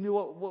obviously knew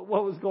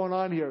what was going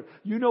on here.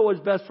 You know what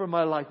was best for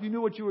my life. You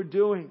knew what you were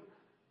doing.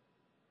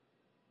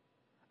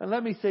 And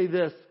let me say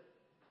this.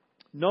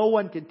 No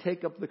one can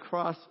take up the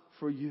cross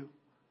for you.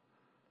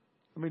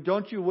 I mean,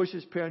 don't you wish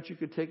as parents you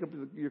could take up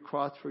your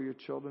cross for your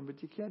children?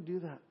 But you can't do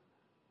that.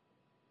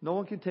 No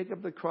one can take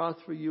up the cross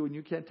for you, and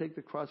you can't take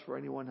the cross for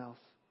anyone else.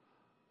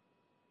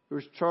 There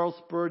was Charles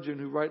Spurgeon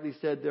who rightly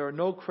said, there are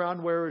no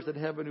crown wearers in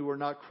heaven who are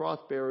not cross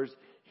bearers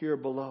here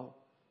below.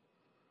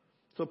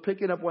 So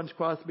picking up one's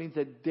cross means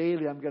that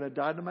daily I'm going to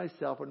die to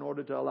myself in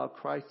order to allow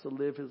Christ to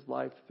live His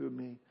life through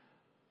me.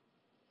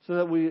 So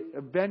that we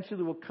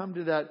eventually will come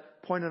to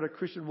that point in our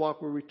Christian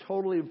walk where we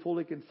totally and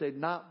fully can say,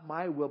 not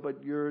my will,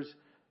 but yours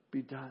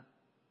be done.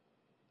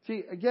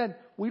 See, again,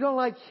 we don't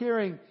like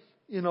hearing,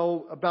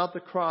 about the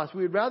cross.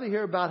 We'd rather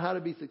hear about how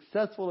to be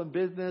successful in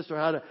business or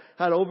how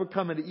to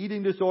overcome an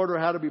eating disorder or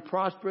how to be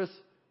prosperous.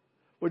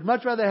 We'd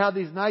much rather have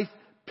these nice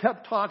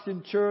pep talks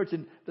in church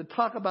and to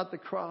talk about the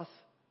cross.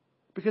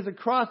 Because the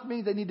cross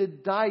means I need to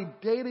die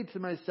daily to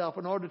myself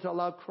in order to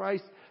allow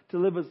Christ to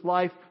live His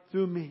life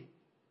through me.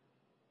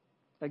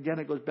 Again,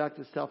 it goes back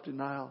to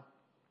self-denial.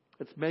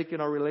 It's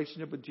making our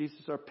relationship with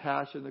Jesus our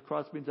passion. The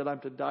cross means that I'm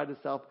to die to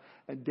self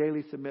and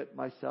daily submit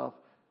myself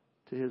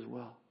to His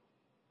will.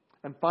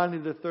 And finally,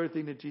 the third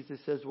thing that Jesus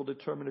says will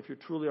determine if you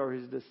truly are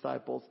His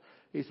disciples.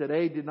 He said,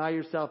 A, deny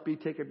yourself. B,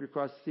 take up your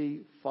cross.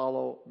 C,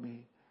 follow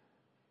me.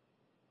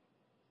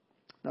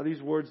 Now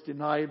these words,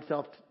 deny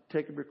himself,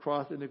 take up your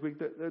cross, in the Greek,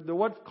 they're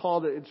what's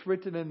called, it's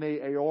written in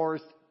the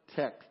aorist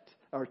text,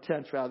 or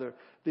tense rather.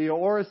 The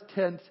aorist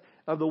tense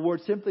of the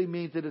word simply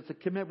means that it's a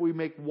commitment we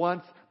make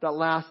once that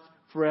lasts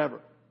forever.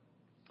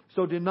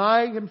 So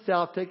denying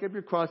himself, take up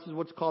your cross is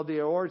what's called the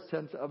aorist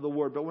tense of the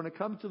word. But when it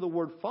comes to the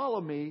word follow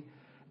me,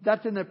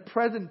 that's in the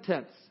present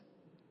tense.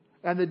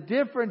 And the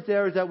difference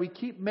there is that we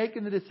keep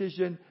making the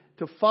decision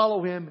to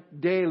follow Him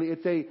daily.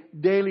 It's a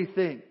daily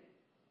thing.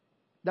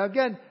 Now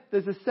again,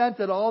 there's a sense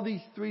that all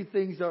these three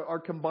things are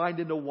combined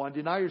into one.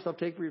 Deny yourself,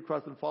 take up your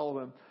cross, and follow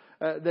Him.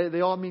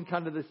 They all mean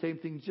kind of the same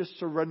thing, just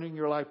surrendering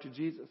your life to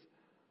Jesus.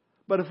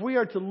 But if we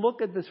are to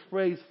look at this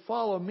phrase,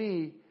 follow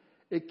me,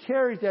 it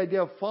carries the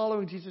idea of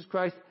following Jesus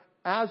Christ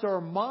as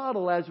our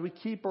model as we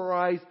keep our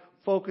eyes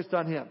focused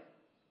on Him.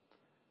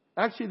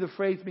 Actually, the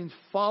phrase means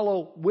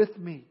follow with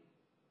me.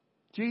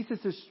 Jesus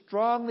is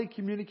strongly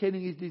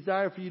communicating His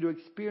desire for you to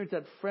experience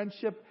that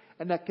friendship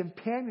and that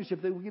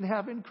companionship that we can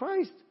have in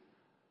Christ.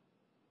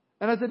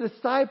 And as a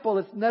disciple,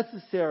 it's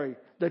necessary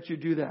that you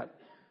do that.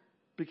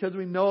 Because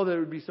we know that it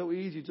would be so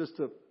easy just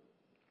to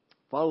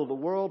follow the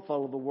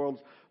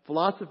world's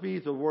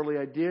philosophies or worldly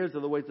ideas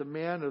or the ways of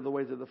man or the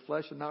ways of the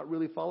flesh and not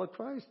really follow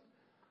Christ.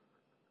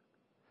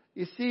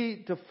 You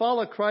see, to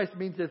follow Christ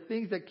means the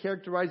things that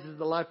characterizes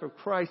the life of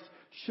Christ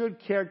should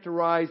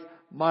characterize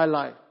my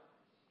life.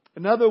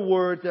 In other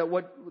words,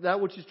 that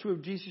which is true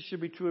of Jesus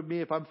should be true of me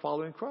if I'm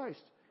following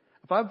Christ.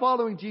 If I'm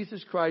following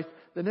Jesus Christ,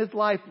 then His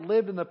life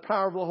lived in the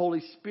power of the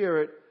Holy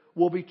Spirit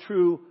will be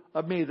true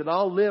of me. That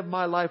I'll live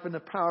my life in the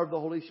power of the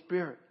Holy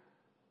Spirit.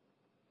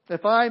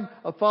 If I'm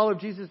a follower of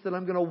Jesus, then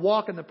I'm going to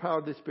walk in the power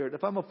of the Spirit.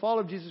 If I'm a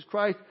follower of Jesus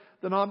Christ,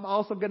 then I'm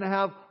also going to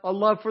have a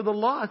love for the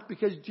lost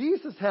because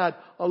Jesus had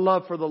a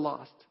love for the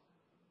lost.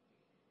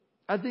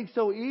 I think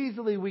so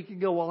easily we can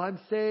go, well, I'm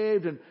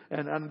saved and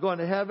I'm going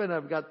to heaven.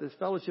 I've got this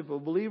fellowship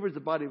of believers, the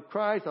body of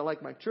Christ. I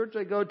like my church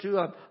I go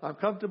to. I'm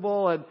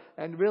comfortable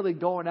and really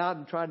going out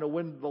and trying to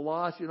win the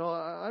lost.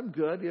 I'm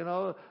good.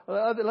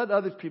 Let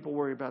other people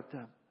worry about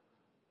them.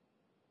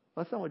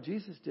 That's not what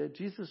Jesus did.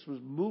 Jesus was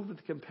moved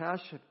with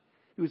compassion.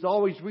 He was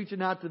always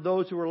reaching out to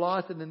those who were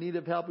lost and in need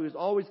of help. He was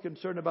always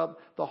concerned about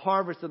the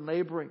harvest and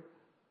laboring.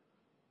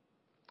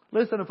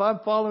 Listen, if I'm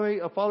a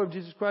follower of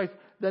Jesus Christ,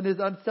 then His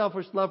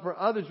unselfish love for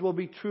others will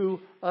be true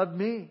of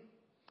me.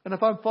 And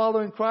if I'm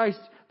following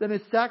Christ, then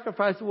His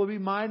sacrifice will be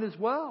mine as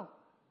well.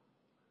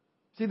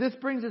 See, this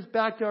brings us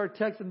back to our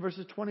text in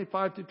verses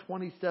 25 to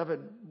 27,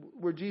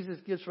 where Jesus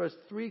gives for us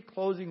 3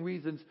 closing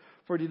reasons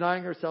for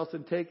denying ourselves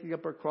and taking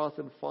up our cross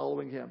and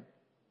following Him.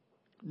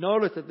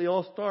 Notice that they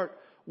all start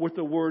with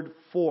the word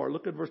for.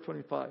 Look at verse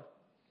 25.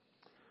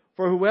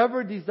 For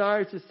whoever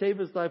desires to save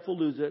his life will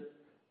lose it,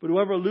 but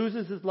whoever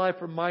loses his life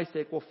for my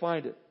sake will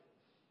find it.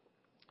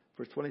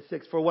 Verse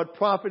 26. For what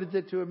profit is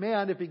it to a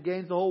man if he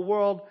gains the whole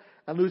world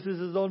and loses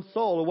his own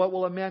soul? Or what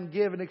will a man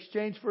give in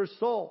exchange for his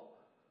soul?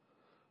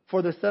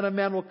 For the Son of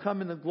Man will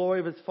come in the glory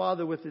of His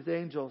Father with His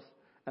angels,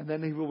 and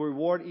then He will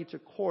reward each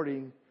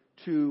according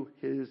to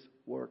his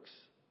works.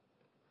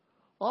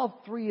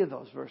 All 3 of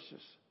those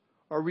verses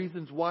are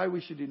reasons why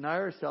we should deny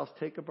ourselves,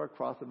 take up our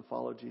cross, and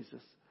follow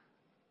Jesus.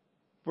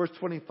 Verse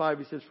 25,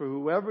 he says, for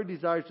whoever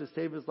desires to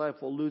save his life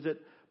will lose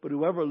it, but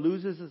whoever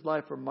loses his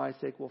life for my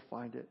sake will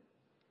find it.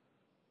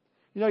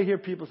 You hear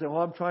people say,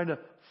 well, I'm trying to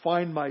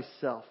find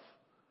myself.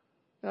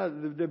 Now,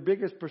 the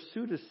biggest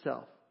pursuit is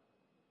self.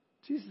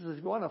 Jesus says,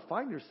 if you want to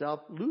find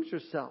yourself, lose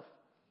yourself.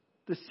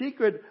 The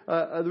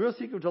real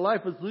secret to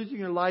life is losing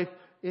your life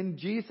in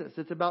Jesus.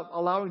 It's about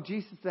allowing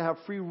Jesus to have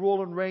free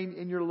rule and reign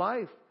in your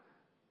life.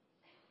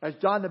 As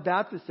John the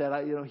Baptist said,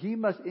 He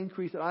must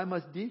increase and I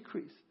must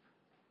decrease.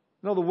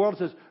 The world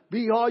says,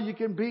 be all you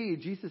can be.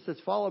 Jesus says,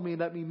 follow me and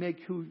let me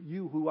make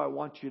who I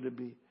want you to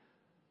be.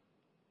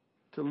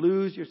 To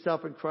lose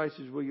yourself in Christ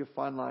is where you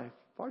find life.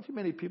 Far too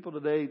many people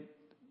today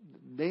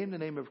name the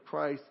name of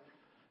Christ,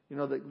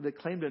 they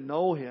claim to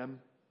know Him,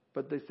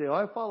 but they say,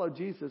 I follow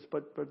Jesus,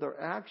 but their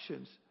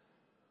actions,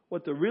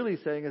 what they're really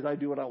saying is, I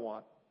do what I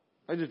want.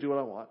 I just do what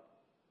I want.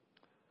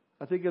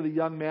 I think of the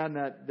young man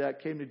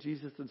that came to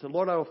Jesus and said,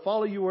 Lord, I will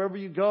follow you wherever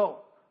you go.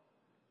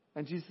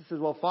 And Jesus says,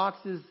 well,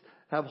 foxes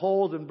have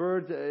holes and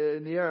birds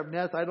in the air have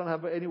nests. I don't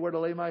have anywhere to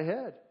lay my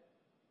head.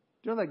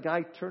 Do you know that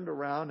guy turned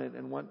around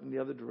and went in the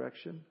other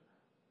direction?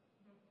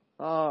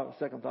 Oh,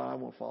 second thought, I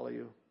won't follow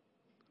you.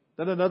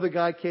 Then another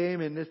guy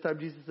came, and this time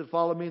Jesus said,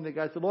 follow me. And the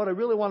guy said, Lord, I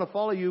really want to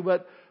follow you,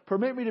 but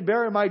permit me to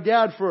bury my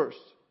dad first.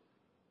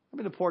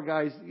 The poor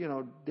guy's,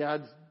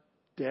 dad's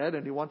dead,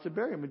 and he wants to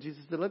bury him. And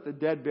Jesus said, let the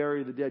dead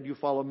bury the dead. You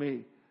follow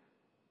me.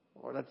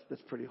 Or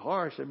that's pretty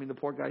harsh. The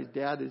poor guy's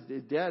dad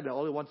is dead.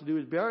 All he wants to do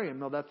is bury him.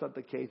 No, that's not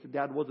the case. The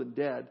dad wasn't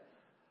dead.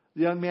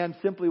 The young man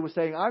simply was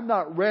saying, I'm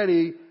not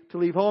ready to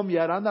leave home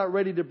yet. I'm not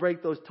ready to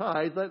break those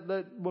ties.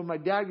 When my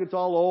dad gets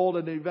all old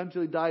and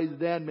eventually dies,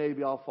 then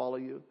maybe I'll follow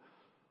you.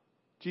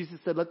 Jesus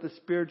said, let the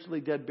spiritually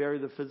dead bury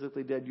the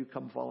physically dead. You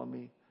come follow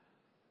me.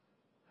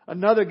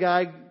 Another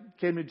guy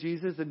came to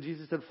Jesus and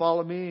Jesus said,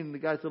 follow me. And the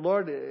guy said,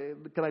 Lord,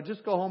 can I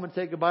just go home and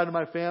say goodbye to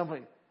my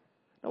family?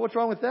 Now, what's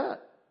wrong with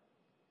that?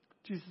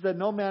 Jesus said,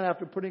 no man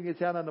after putting his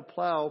hand on the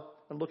plow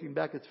and looking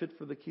back is fit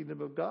for the kingdom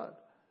of God.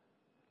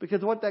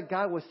 Because what that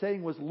guy was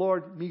saying was,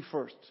 Lord, me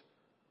first.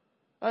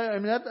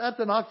 That's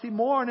an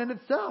oxymoron in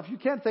itself. You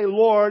can't say,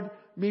 Lord,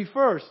 me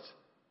first.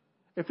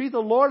 If He's the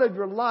Lord of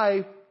your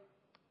life,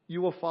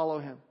 you will follow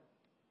Him.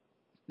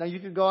 Now, you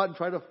can go out and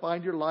try to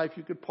find your life.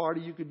 You could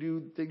party. You could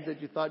do things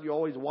that you thought you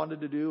always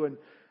wanted to do,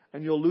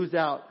 and you'll lose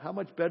out. How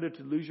much better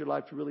to lose your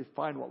life to really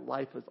find what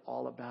life is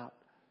all about?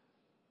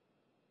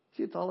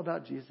 See, it's all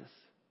about Jesus.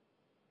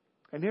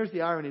 And here's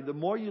the irony. The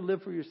more you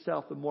live for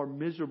yourself, the more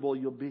miserable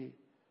you'll be.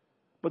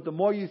 But the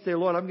more you say,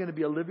 Lord, I'm going to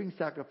be a living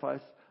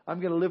sacrifice. I'm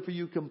going to live for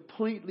you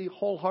completely,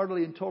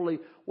 wholeheartedly, and totally.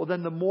 Well,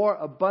 then the more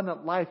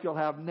abundant life you'll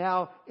have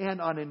now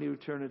and on into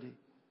eternity.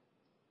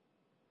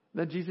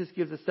 Then Jesus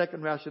gives a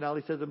second rationale.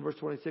 He says in verse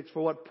 26,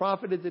 for what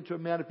profit is it to a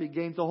man if he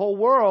gains the whole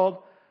world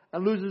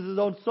and loses his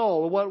own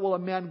soul? Or what will a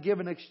man give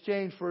in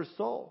exchange for his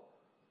soul?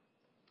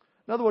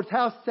 In other words,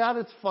 how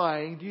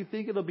satisfying do you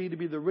think it'll be to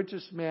be the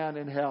richest man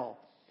in hell?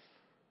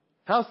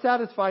 How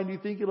satisfying do you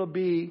think it'll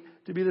be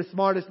to be the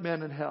smartest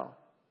man in hell?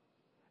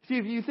 See,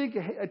 if you think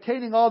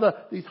attaining all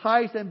these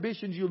highest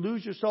ambitions, you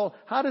lose your soul,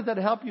 how does that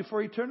help you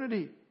for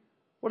eternity?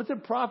 What does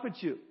it profit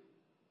you?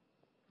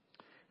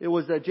 It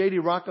was J.D.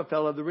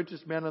 Rockefeller, the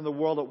richest man in the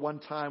world at one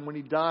time. When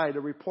he died, a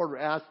reporter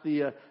asked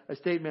the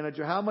estate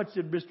manager, how much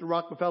did Mr.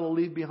 Rockefeller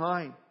leave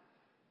behind?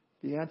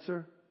 The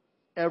answer,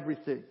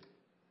 everything.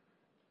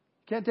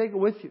 Can't take it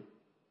with you.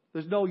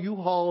 There's no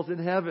U-Hauls in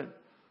heaven.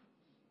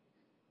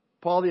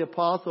 Paul the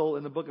Apostle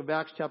in the book of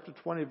Acts chapter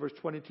 20, verse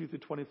 22 through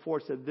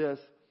 24 said this,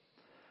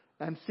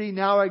 and see,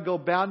 now I go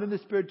bound in the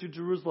Spirit to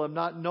Jerusalem,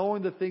 not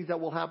knowing the things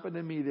that will happen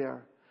to me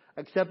there,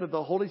 except that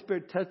the Holy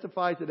Spirit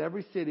testifies in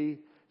every city,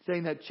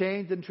 saying that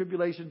chains and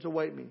tribulations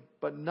await me.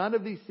 But none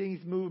of these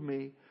things move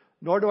me,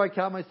 nor do I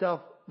count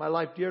my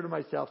life dear to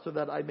myself, so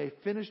that I may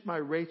finish my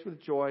race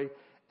with joy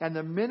and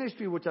the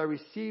ministry which I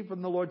received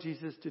from the Lord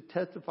Jesus to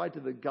testify to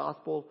the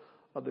gospel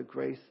of the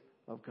grace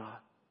of God.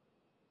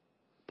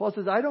 Paul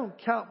says, I don't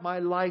count my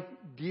life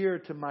dear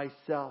to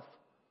myself.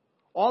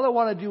 All I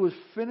want to do is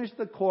finish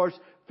the course,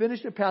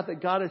 finish the path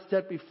that God has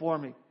set before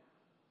me.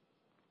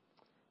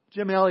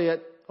 Jim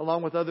Elliot,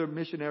 along with other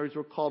missionaries,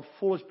 were called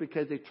foolish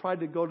because they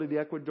tried to go to the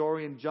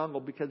Ecuadorian jungle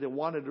because they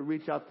wanted to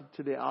reach out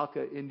to the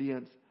Auca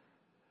Indians.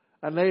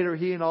 And later,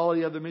 he and all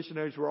the other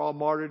missionaries were all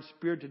martyred,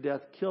 speared to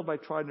death, killed by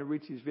trying to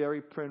reach these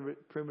very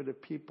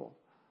primitive people.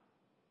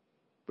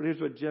 But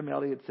here's what Jim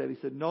Elliot said. He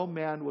said, no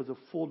man was a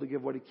fool to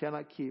give what he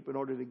cannot keep in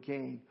order to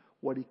gain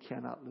what he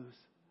cannot lose.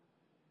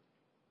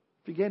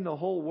 If you gain the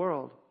whole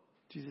world,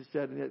 Jesus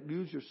said, and yet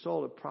lose your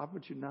soul, it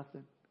profits you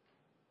nothing.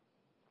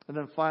 And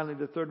then finally,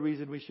 the third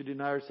reason we should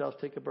deny ourselves,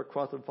 take up our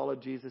cross and follow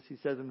Jesus, he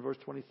says in verse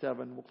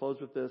 27, we'll close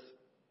with this.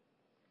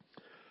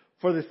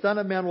 For the Son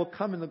of Man will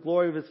come in the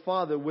glory of his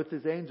Father with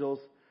his angels,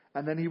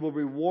 and then he will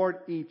reward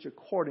each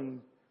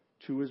according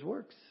to his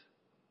works.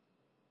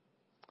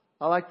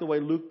 I like the way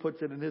Luke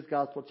puts it in his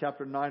Gospel,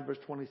 chapter 9, verse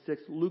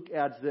 26. Luke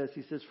adds this.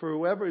 He says, for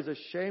whoever is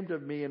ashamed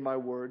of me and my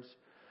words,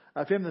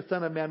 of him the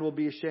Son of Man will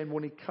be ashamed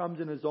when he comes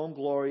in his own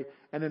glory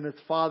and in his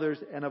Father's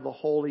and of the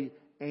holy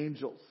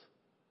angels.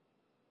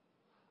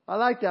 I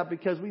like that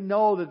because we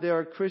know that there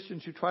are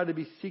Christians who try to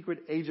be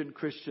secret agent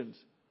Christians.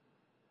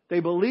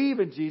 They believe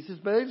in Jesus,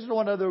 but they just don't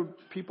want other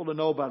people to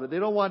know about it. They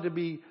don't want to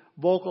be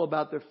vocal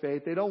about their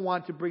faith. They don't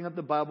want to bring up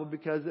the Bible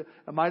because it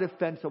might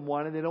offend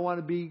someone, and they don't want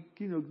to be,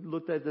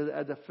 looked at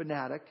as a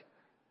fanatic.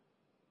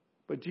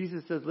 But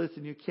Jesus says,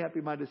 listen, you can't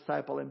be my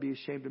disciple and be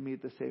ashamed of me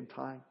at the same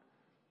time.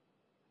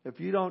 If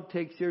you don't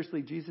take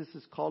seriously Jesus'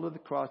 call to the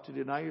cross to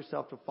deny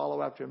yourself to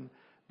follow after him,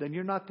 then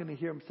you're not going to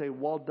hear him say,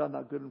 well done,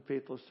 thou good and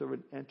faithful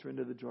servant, enter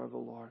into the joy of the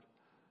Lord.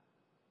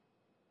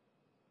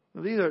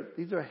 Now,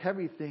 these are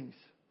heavy things.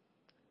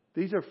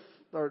 These are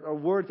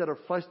words that our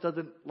flesh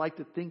doesn't like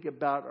to think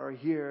about or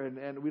hear,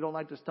 and we don't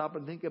like to stop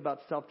and think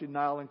about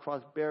self-denial and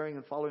cross-bearing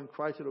and following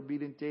Christ and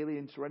obedience daily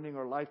and surrendering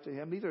our life to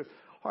him. These are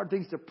hard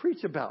things to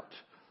preach about.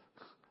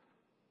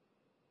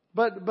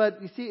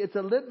 But you see, it's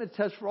a litmus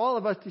test for all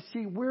of us to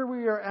see where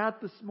we are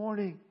at this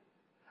morning.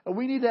 And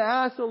we need to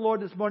ask the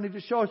Lord this morning to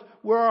show us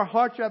where our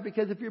hearts are at,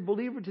 because if you're a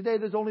believer today,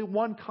 there's only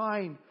one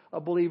kind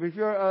of believer. If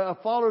you're a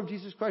follower of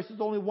Jesus Christ, there's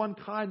only one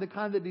kind, the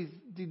kind that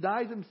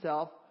denies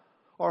himself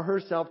or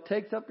herself,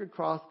 takes up your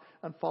cross,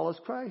 and follows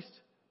Christ.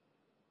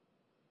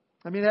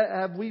 I mean,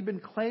 have we been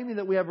claiming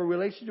that we have a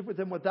relationship with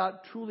him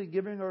without truly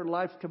giving our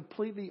lives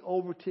completely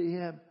over to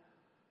him?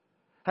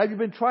 Have you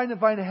been trying to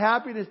find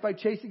happiness by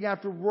chasing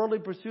after worldly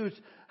pursuits?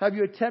 Have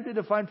you attempted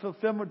to find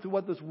fulfillment to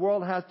what this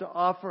world has to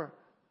offer?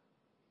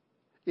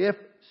 If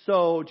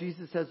so,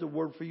 Jesus has a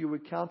word for you.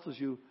 It counsels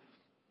you,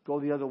 go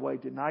the other way.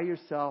 Deny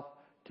yourself,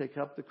 take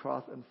up the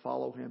cross, and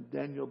follow him.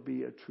 Then you'll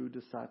be a true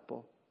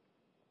disciple.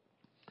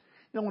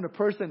 When a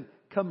person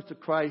comes to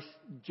Christ,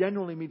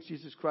 genuinely meets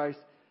Jesus Christ,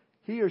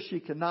 he or she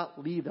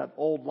cannot leave that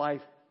old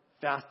life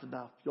fast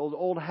enough. Those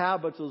old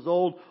habits, those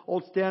old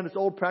standards,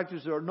 old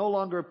practices are no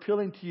longer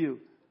appealing to you.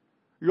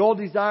 Your old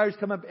desires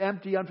come up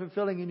empty,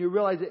 unfulfilling, and you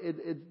realize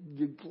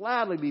you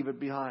gladly leave it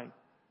behind.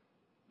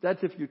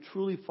 That's if you're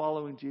truly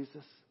following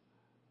Jesus.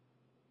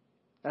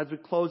 As we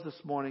close this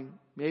morning,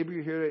 maybe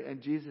you're here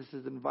and Jesus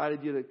has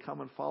invited you to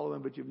come and follow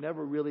him, but you've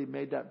never really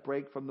made that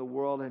break from the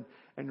world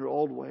and your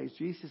old ways.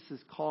 Jesus is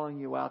calling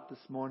you out this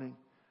morning.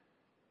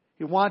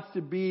 He wants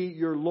to be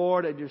your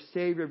Lord and your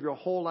Savior of your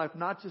whole life,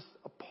 not just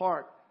a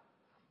part,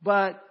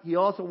 but he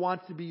also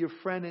wants to be your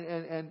friend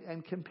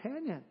and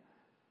companion.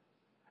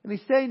 And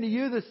he's saying to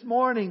you this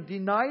morning,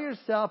 deny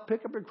yourself,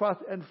 pick up your cross,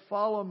 and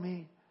follow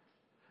me.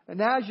 And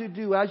as you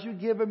do, as you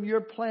give him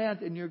your plans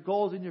and your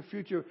goals in your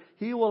future,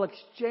 he will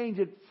exchange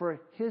it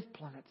for his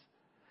plans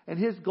and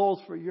his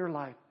goals for your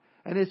life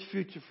and his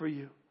future for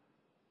you.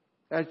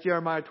 As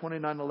Jeremiah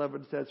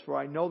 29:11 says, for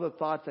I know the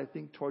thoughts I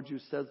think towards you,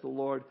 says the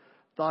Lord,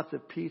 thoughts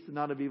of peace and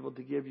not of evil,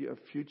 to give you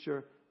a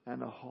future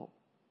and a hope.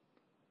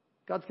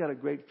 God's got a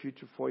great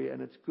future for you,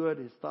 and it's good.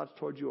 His thoughts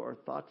towards you are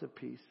thoughts of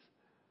peace.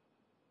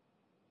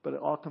 But it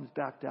all comes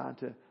back down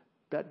to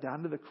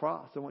the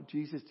cross and what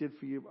Jesus did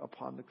for you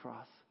upon the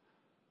cross.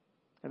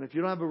 And if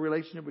you don't have a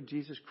relationship with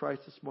Jesus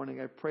Christ this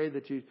morning, I pray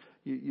that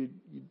you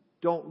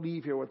don't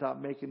leave here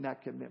without making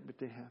that commitment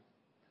to Him.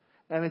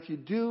 And if you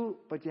do,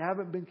 but you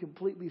haven't been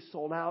completely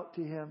sold out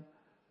to Him,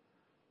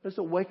 there's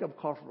a wake-up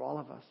call for all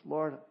of us.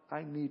 Lord,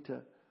 I need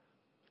to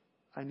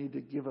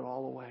give it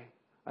all away.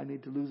 I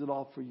need to lose it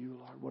all for you,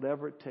 Lord.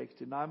 Whatever it takes,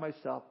 deny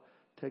myself,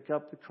 take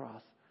up the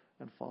cross,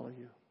 and follow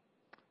you.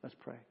 Let's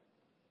pray.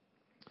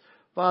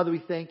 Father, we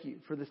thank you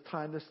for this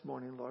time this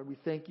morning, Lord. We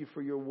thank you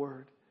for your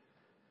word.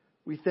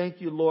 We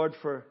thank you, Lord,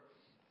 for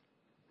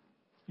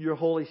your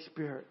Holy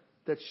Spirit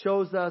that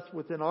shows us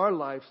within our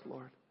lives,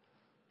 Lord,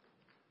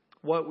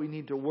 what we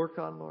need to work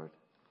on, Lord.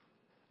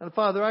 And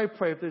Father, I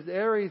pray if there's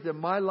areas in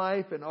my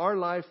life and our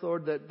lives,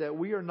 Lord, that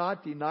we are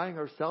not denying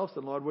ourselves,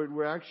 and Lord,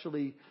 we're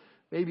actually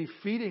maybe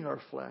feeding our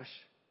flesh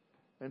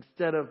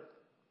instead of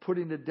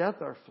putting to death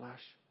our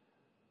flesh.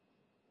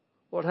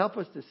 Lord, help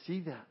us to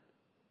see that.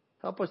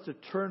 Help us to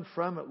turn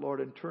from it, Lord,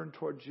 and turn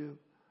towards you.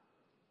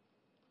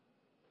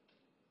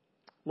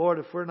 Lord,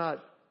 if we're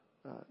not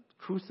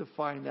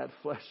crucifying that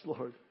flesh,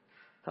 Lord,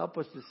 help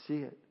us to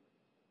see it.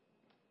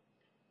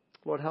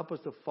 Lord, help us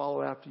to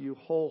follow after you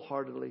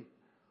wholeheartedly,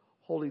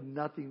 holding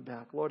nothing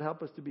back. Lord,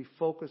 help us to be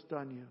focused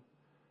on you.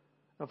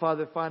 And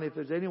Father, finally, if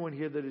there's anyone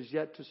here that is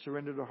yet to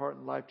surrender their heart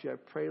and life to you, I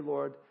pray,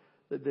 Lord,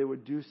 that they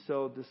would do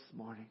so this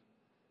morning.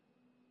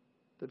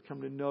 That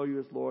come to know you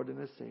as Lord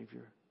and as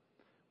Savior.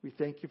 We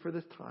thank you for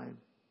this time.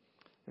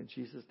 In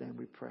Jesus' name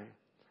we pray.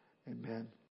 Amen.